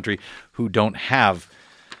across the country who don't have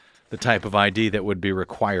the type of ID that would be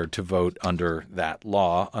required to vote under that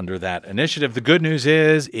law, under that initiative. The good news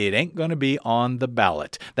is it ain't going to be on the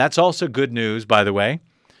ballot. That's also good news, by the way,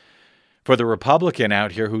 for the Republican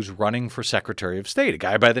out here who's running for Secretary of State, a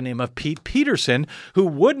guy by the name of Pete Peterson, who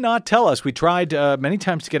would not tell us. We tried many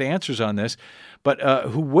times to get answers on this, but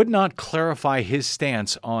who would not clarify his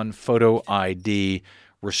stance on photo ID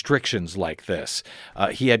restrictions like this.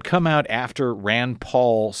 He had come out after Rand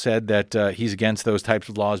Paul said that he's against those types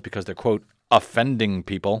of laws because they're, quote, offending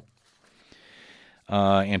people.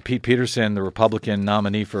 And Pete Peterson, the Republican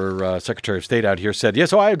nominee for Secretary of State out here, said,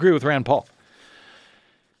 yes, I agree with Rand Paul.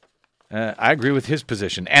 I agree with his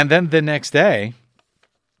position. And then the next day,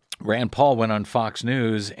 Rand Paul went on Fox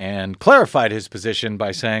News and clarified his position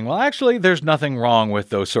by saying, well, actually, there's nothing wrong with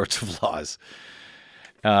those sorts of laws.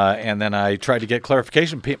 And then I tried to get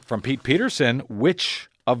clarification from Pete Peterson, which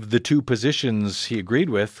of the two positions he agreed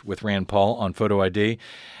with Rand Paul on photo ID.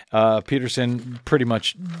 Peterson pretty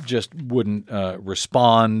much just wouldn't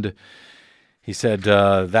respond. He said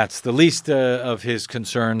that's the least of his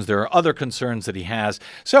concerns. There are other concerns that he has.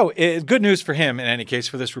 So good news for him, in any case,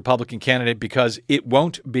 for this Republican candidate, because it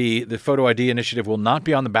won't be, the photo ID initiative will not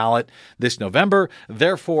be on the ballot this November.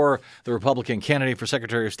 Therefore, the Republican candidate for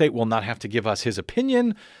Secretary of State will not have to give us his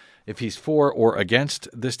opinion if he's for or against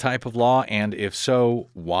this type of law, and if so,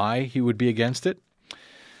 why he would be against it.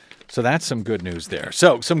 So that's some good news there.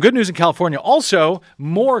 So some good news in California. Also,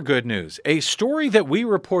 more good news. A story that we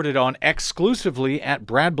reported on exclusively at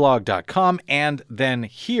bradblog.com and then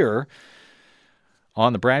here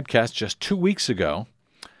on the BradCast just 2 weeks ago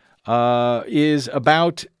is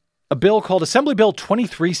about a bill called Assembly Bill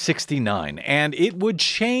 2369. And it would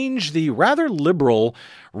change the rather liberal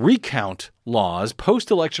recount laws,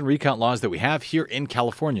 post-election recount laws that we have here in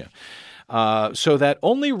California. So that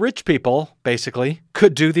only rich people, basically,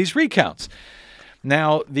 could do these recounts.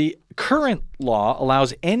 Now, the current law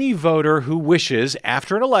allows any voter who wishes,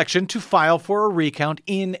 after an election, to file for a recount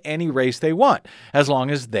in any race they want, as long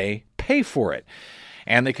as they pay for it.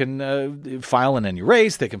 And they can file in any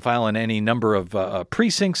race, they can file in any number of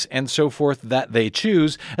precincts and so forth that they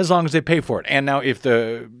choose, as long as they pay for it. And now, if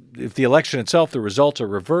the election itself, the results are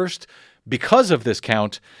reversed because of this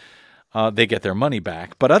count, they get their money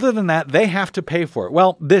back. But other than that, they have to pay for it.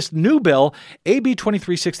 Well, this new bill, AB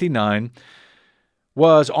 2369,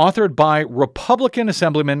 was authored by Republican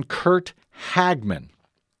Assemblyman Kurt Hagman.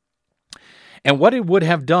 And what it would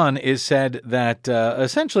have done is said that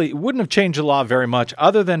essentially it wouldn't have changed the law very much,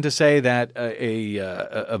 other than to say that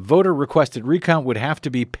a voter-requested recount would have to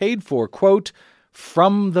be paid for, quote,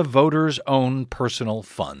 from the voter's own personal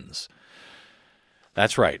funds.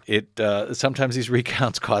 That's right. Sometimes these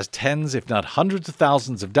recounts cost tens, if not hundreds of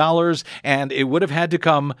thousands of dollars, and it would have had to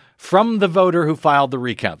come from the voter who filed the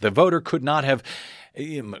recount. The voter could not have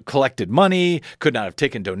collected money, could not have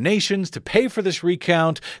taken donations to pay for this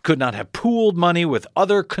recount, could not have pooled money with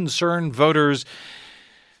other concerned voters.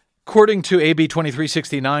 According to AB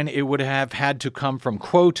 2369, it would have had to come from,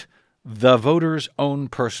 quote, the voter's own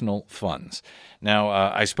personal funds. Now,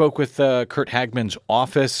 I spoke with Kurt Hagman's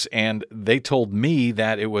office, and they told me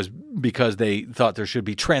that it was because they thought there should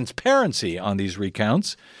be transparency on these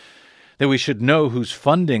recounts, that we should know who's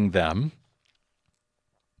funding them.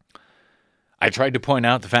 I tried to point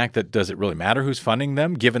out the fact that does it really matter who's funding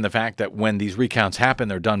them, given the fact that when these recounts happen,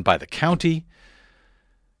 they're done by the county.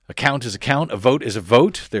 A count is a count. A vote is a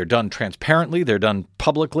vote. They're done transparently. They're done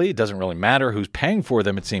publicly. It doesn't really matter who's paying for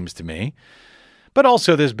them, it seems to me. But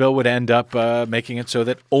also this bill would end up making it so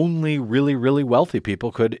that only really, really wealthy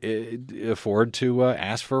people could afford to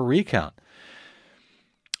ask for a recount.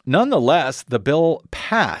 Nonetheless, the bill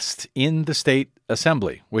passed in the state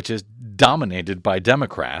assembly, which is dominated by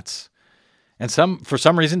Democrats. And for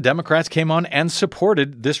some reason, Democrats came on and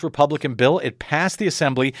supported this Republican bill. It passed the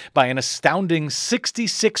assembly by an astounding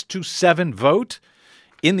 66-7 vote.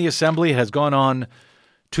 In the assembly, it has gone on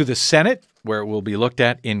to the Senate, where it will be looked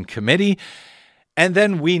at in committee. And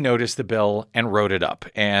then we noticed the bill and wrote it up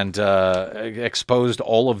and exposed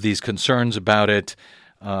all of these concerns about it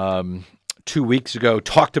 2 weeks ago,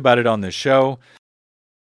 talked about it on this show.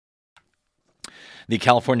 The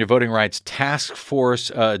California Voting Rights Task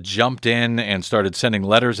Force jumped in and started sending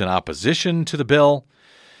letters in opposition to the bill.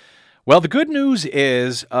 Well, the good news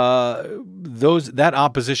is that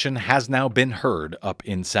opposition has now been heard up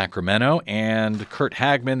in Sacramento, and Kurt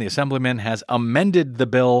Hagman, the assemblyman, has amended the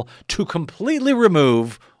bill to completely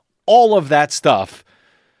remove all of that stuff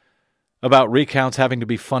about recounts having to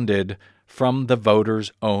be funded from the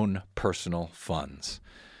voter's own personal funds.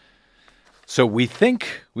 So we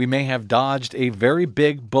think we may have dodged a very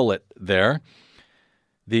big bullet there.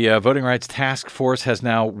 The Voting Rights Task Force has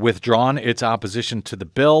now withdrawn its opposition to the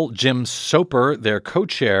bill. Jim Soper, their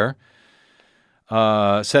co-chair,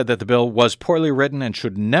 said that the bill was poorly written and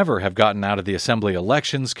should never have gotten out of the Assembly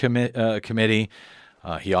Elections Committee.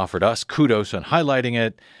 He offered us kudos on highlighting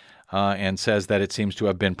it and says that it seems to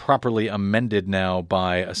have been properly amended now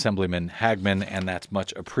by Assemblyman Hagman, and that's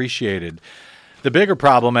much appreciated. The bigger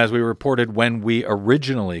problem, as we reported when we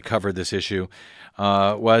originally covered this issue,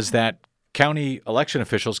 was that county election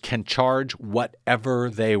officials can charge whatever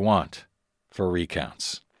they want for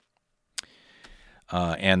recounts.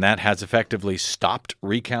 And that has effectively stopped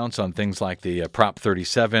recounts on things like the Prop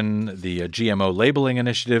 37, the GMO labeling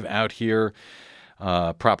initiative out here,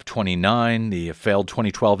 Prop 29, the failed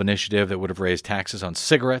 2012 initiative that would have raised taxes on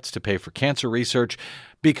cigarettes to pay for cancer research,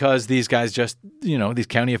 because these guys just, these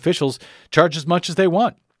county officials charge as much as they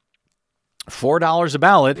want. $4 a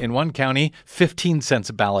ballot in one county, 15 cents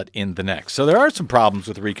a ballot in the next. So there are some problems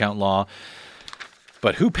with the recount law,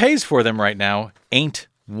 but who pays for them right now ain't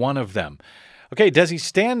one of them. Okay,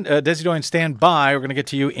 Desi Doyen, stand by. We're going to get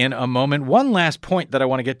to you in a moment. One last point that I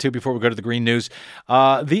want to get to before we go to the green news.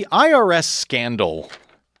 The IRS scandal,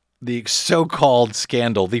 the so-called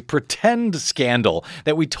scandal, the pretend scandal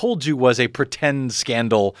that we told you was a pretend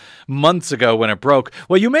scandal months ago when it broke.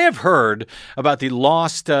 Well, you may have heard about the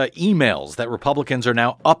lost emails that Republicans are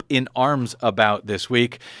now up in arms about this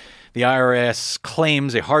week. The IRS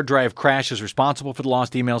claims a hard drive crash is responsible for the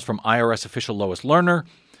lost emails from IRS official Lois Lerner,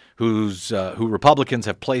 who Republicans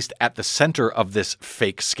have placed at the center of this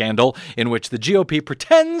fake scandal in which the GOP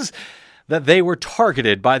pretends that they were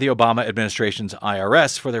targeted by the Obama administration's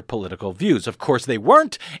IRS for their political views. Of course, they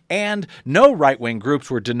weren't, and no right-wing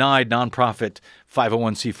groups were denied nonprofit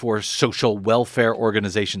 501c4 social welfare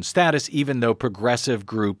organization status, even though progressive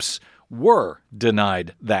groups were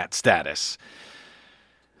denied that status.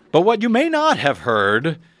 But what you may not have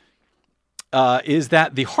heard is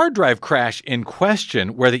that the hard drive crash in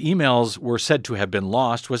question, where the emails were said to have been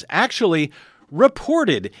lost, was actually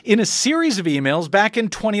reported in a series of emails back in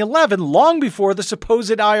 2011, long before the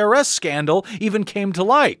supposed IRS scandal even came to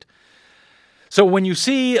light. So when you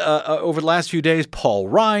see over the last few days, Paul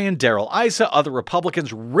Ryan, Darrell Issa, other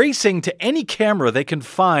Republicans racing to any camera they can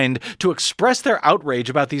find to express their outrage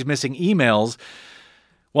about these missing emails,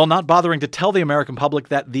 while not bothering to tell the American public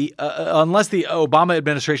that unless the Obama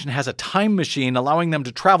administration has a time machine allowing them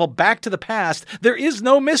to travel back to the past, there is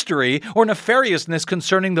no mystery or nefariousness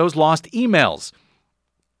concerning those lost emails.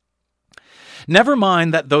 Never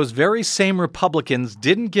mind that those very same Republicans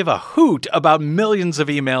didn't give a hoot about millions of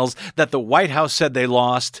emails that the White House said they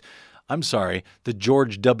lost. I'm sorry, the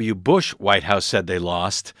George W. Bush White House said they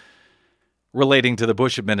lost relating to the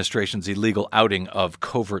Bush administration's illegal outing of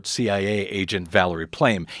covert CIA agent Valerie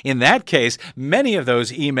Plame. In that case, many of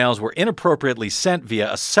those emails were inappropriately sent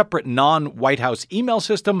via a separate non-White House email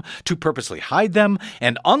system to purposely hide them,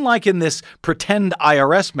 and unlike in this pretend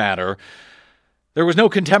IRS matter, there was no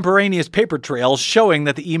contemporaneous paper trail showing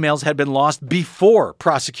that the emails had been lost before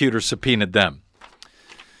prosecutors subpoenaed them.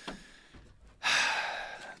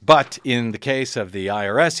 But in the case of the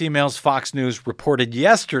IRS emails, Fox News reported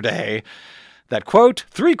yesterday that, quote,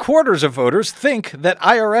 3/4 of voters think that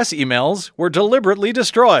IRS emails were deliberately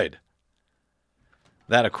destroyed.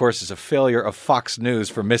 That, of course, is a failure of Fox News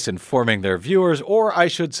for misinforming their viewers, or I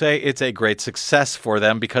should say it's a great success for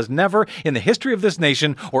them, because never in the history of this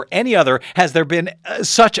nation or any other has there been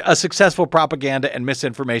such a successful propaganda and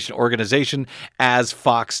misinformation organization as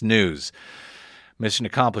Fox News. Mission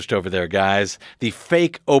accomplished over there, guys. The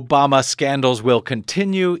fake Obama scandals will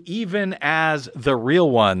continue even as the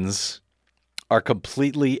real ones are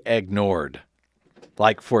completely ignored.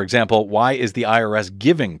 Like, for example, why is the IRS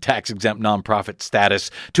giving tax-exempt nonprofit status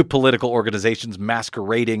to political organizations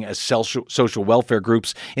masquerading as social welfare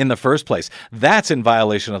groups in the first place? That's in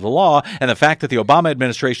violation of the law, and the fact that the Obama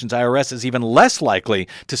administration's IRS is even less likely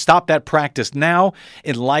to stop that practice now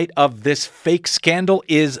in light of this fake scandal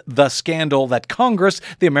is the scandal that Congress,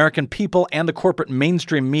 the American people, and the corporate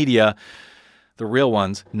mainstream media, the real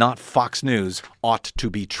ones, not Fox News, ought to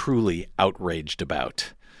be truly outraged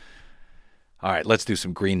about. All right, let's do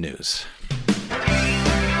some green news.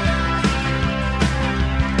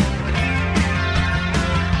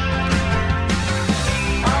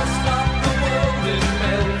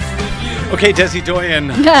 Okay, Desi Doyen,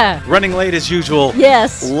 running late as usual.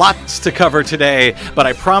 Yes. Lots to cover today, but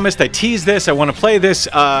I promised, I teased this. I want to play this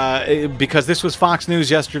because this was Fox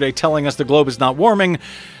News yesterday telling us the globe is not warming.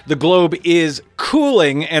 The globe is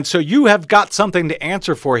cooling, and so you have got something to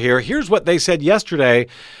answer for here. Here's what they said yesterday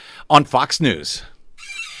on Fox News.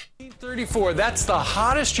 1934, that's the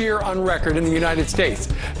hottest year on record in the United States,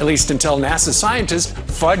 at least until NASA scientists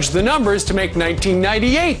fudged the numbers to make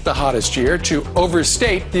 1998 the hottest year to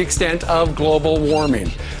overstate the extent of global warming.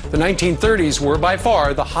 The 1930s were by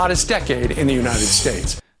far the hottest decade in the United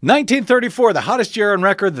States. 1934, the hottest year on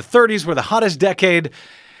record. The 30s were the hottest decade.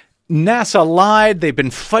 NASA lied. They've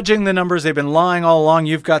been fudging the numbers. They've been lying all along.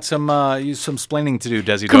 You've got some splaining to do,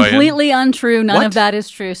 Desi Doyen. Completely untrue. None What? of that is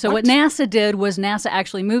true. So what NASA did was NASA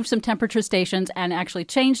actually moved some temperature stations and actually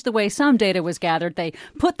changed the way some data was gathered. They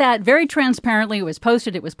put that very transparently. It was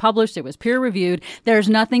posted. It was published. It was peer-reviewed. There's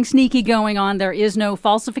nothing sneaky going on. There is no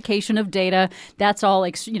falsification of data. That's all,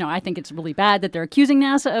 I think it's really bad that they're accusing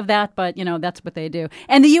NASA of that, but, that's what they do.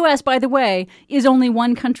 And the U.S., by the way, is only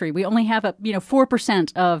one country. We only have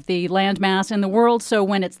 4% of the land mass in the world. So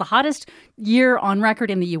when it's the hottest year on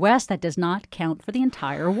record in the U.S., that does not count for the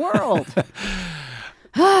entire world.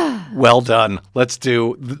 Well done. Let's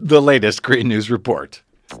do the latest Green News report.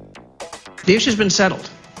 The issue's been settled.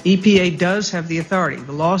 EPA does have the authority.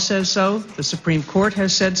 The law says so. The Supreme Court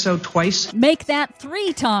has said so twice. Make that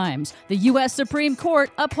 3 times. The U.S. Supreme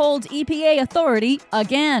Court upholds EPA authority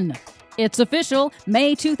again. It's official.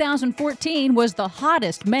 May 2014 was the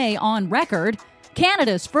hottest May on record.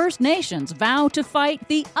 Canada's First Nations vow to fight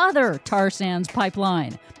the other tar sands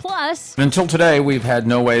pipeline. Plus, until today, we've had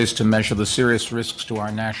no ways to measure the serious risks to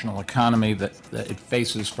our national economy that it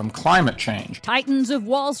faces from climate change. Titans of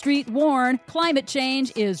Wall Street warn climate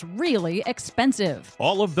change is really expensive.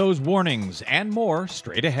 All of those warnings and more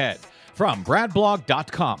straight ahead. From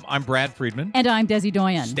BradBlog.com, I'm Brad Friedman. And I'm Desi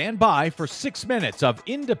Doyen. Stand by for 6 minutes of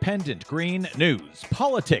independent green news,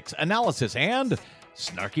 politics, analysis, and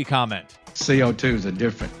snarky comment. CO2 is a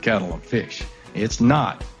different kettle of fish. It's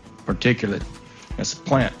not particulate. It's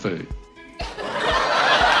plant food.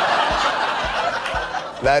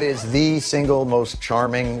 That is the single most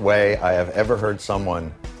charming way I have ever heard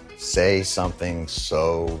someone say something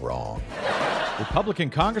so wrong. Republican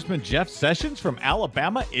Congressman Jeff Sessions from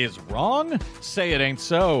Alabama is wrong? Say it ain't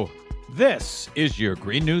so. This is your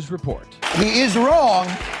Green News Report. He is wrong,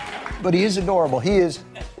 but he is adorable. He is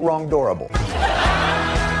wrong-dorable.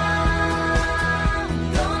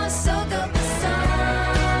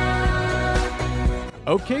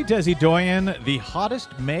 Okay, Desi Doyen, the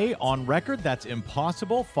hottest May on record. That's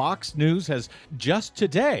impossible. Fox News has just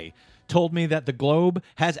today told me that the globe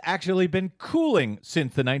has actually been cooling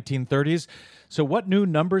since the 1930s. So what new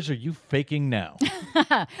numbers are you faking now?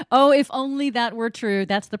 Oh, if only that were true.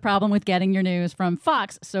 That's the problem with getting your news from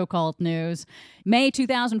Fox so-called news. May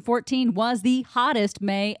 2014 was the hottest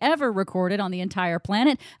May ever recorded on the entire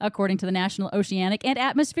planet, according to the National Oceanic and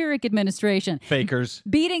Atmospheric Administration. Fakers.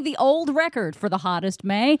 Beating the old record for the hottest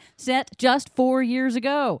May set just 4 years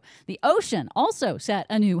ago. The ocean also set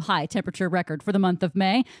a new high temperature record for the month of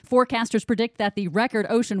May. Forecasters predict that the record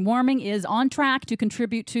ocean warming is on track to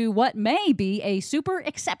contribute to what may be a super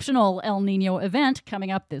exceptional El Nino event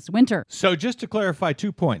coming up this winter. So just to clarify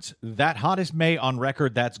 2 points, that hottest May on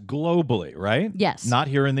record, that's globally, right? Yes. Not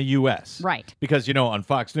here in the U.S. Right. Because, on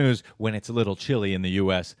Fox News, when it's a little chilly in the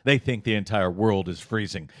U.S., they think the entire world is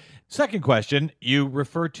freezing. Second question, you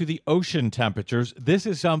refer to the ocean temperatures. This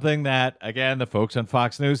is something that, again, the folks on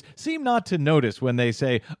Fox News seem not to notice when they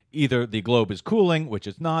say either the globe is cooling, which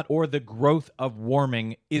it's not, or the growth of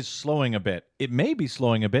warming is slowing a bit. It may be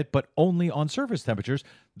slowing a bit, but only on surface temperatures.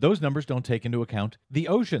 Those numbers don't take into account the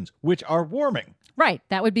oceans, which are warming. Right.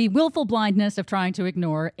 That would be willful blindness of trying to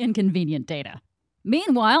ignore inconvenient data.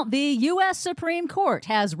 Meanwhile, the U.S. Supreme Court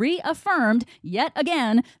has reaffirmed, yet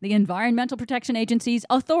again, the Environmental Protection Agency's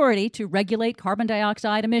authority to regulate carbon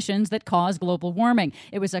dioxide emissions that cause global warming.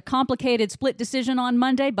 It was a complicated split decision on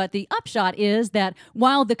Monday, but the upshot is that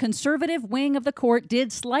while the conservative wing of the court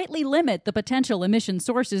did slightly limit the potential emission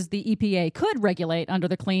sources the EPA could regulate under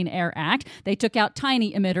the Clean Air Act, they took out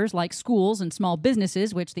tiny emitters like schools and small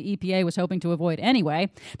businesses, which the EPA was hoping to avoid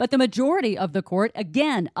anyway. But the majority of the court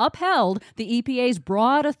again upheld the EPA's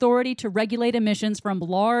broad authority to regulate emissions from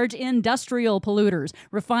large industrial polluters,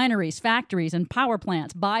 refineries, factories, and power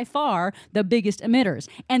plants, by far the biggest emitters.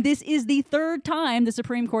 And this is the third time the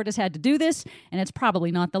Supreme Court has had to do this, and it's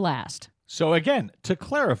probably not the last. So again, to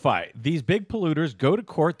clarify, these big polluters go to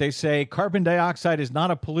court. They say carbon dioxide is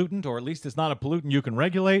not a pollutant, or at least it's not a pollutant you can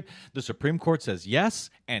regulate. The Supreme Court says yes,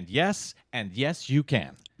 and yes, and yes, you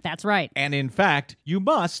can. That's right. And in fact, you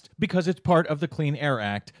must, because it's part of the Clean Air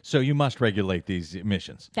Act, so you must regulate these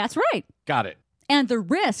emissions. That's right. Got it. And the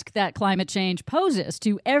risk that climate change poses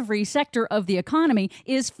to every sector of the economy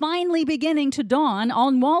is finally beginning to dawn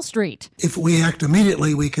on Wall Street. If we act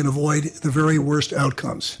immediately, we can avoid the very worst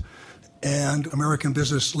outcomes. And American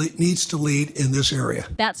business needs to lead in this area.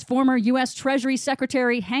 That's former U.S. Treasury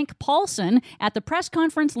Secretary Hank Paulson at the press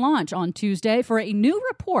conference launch on Tuesday for a new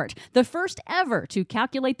report, the first ever to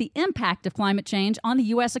calculate the impact of climate change on the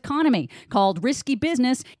U.S. economy. Called Risky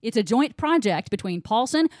Business, it's a joint project between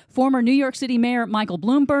Paulson, former New York City Mayor Michael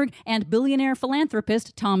Bloomberg, and billionaire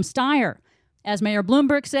philanthropist Tom Steyer. As Mayor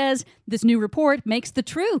Bloomberg says, this new report makes the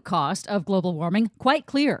true cost of global warming quite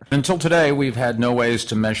clear. Until today, we've had no ways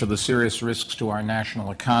to measure the serious risks to our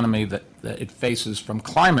national economy that it faces from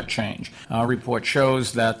climate change. Our report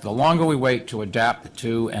shows that the longer we wait to adapt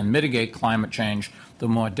to and mitigate climate change, the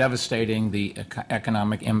more devastating the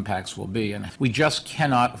economic impacts will be. And we just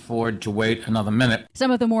cannot afford to wait another minute. Some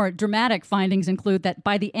of the more dramatic findings include that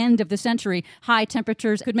by the end of the century, high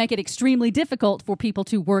temperatures could make it extremely difficult for people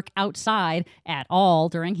to work outside at all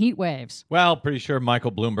during heat waves. Well, pretty sure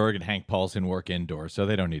Michael Bloomberg and Hank Paulson work indoors, so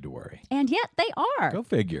they don't need to worry. And yet they are. Go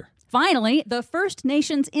figure. Finally, the First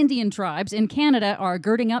Nations Indian tribes in Canada are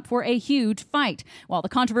girding up for a huge fight. While the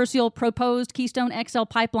controversial proposed Keystone XL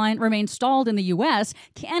pipeline remains stalled in the U.S.,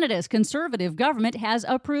 Canada's Conservative government has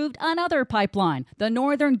approved another pipeline, the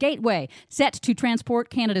Northern Gateway, set to transport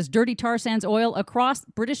Canada's dirty tar sands oil across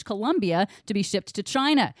British Columbia to be shipped to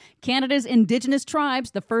China. Canada's Indigenous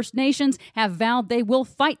tribes, the First Nations, have vowed they will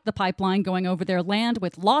fight the pipeline going over their land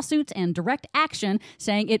with lawsuits and direct action,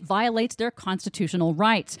 saying it violates their constitutional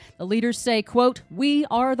rights. The leaders say, quote, "We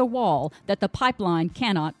are the wall that the pipeline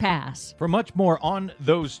cannot pass." For much more on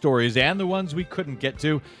those stories and the ones we couldn't get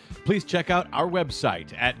to, please check out our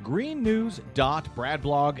website at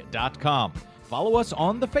greennews.bradblog.com. Follow us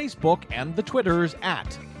on the Facebook and the Twitters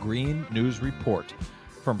at Green News Report.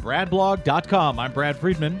 From bradblog.com, I'm Brad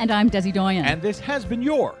Friedman. And I'm Desi Doyen. And this has been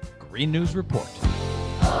your Green News Report.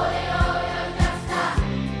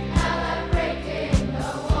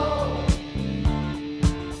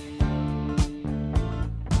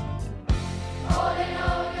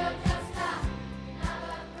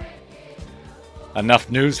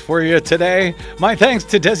 Enough news for you today. My thanks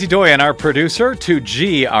to Desi Doyen, our producer, to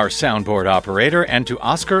G, our soundboard operator, and to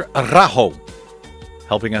Oscar Rajo,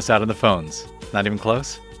 helping us out on the phones. Not even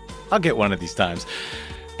close? I'll get one of these times.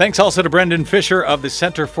 Thanks also to Brendan Fischer of the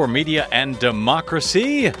Center for Media and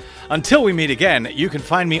Democracy. Until we meet again, you can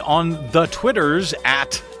find me on the Twitters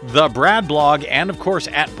at the Brad Blog and, of course,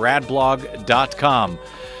 at bradblog.com.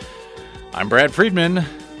 I'm Brad Friedman.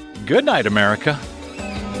 Good night, America.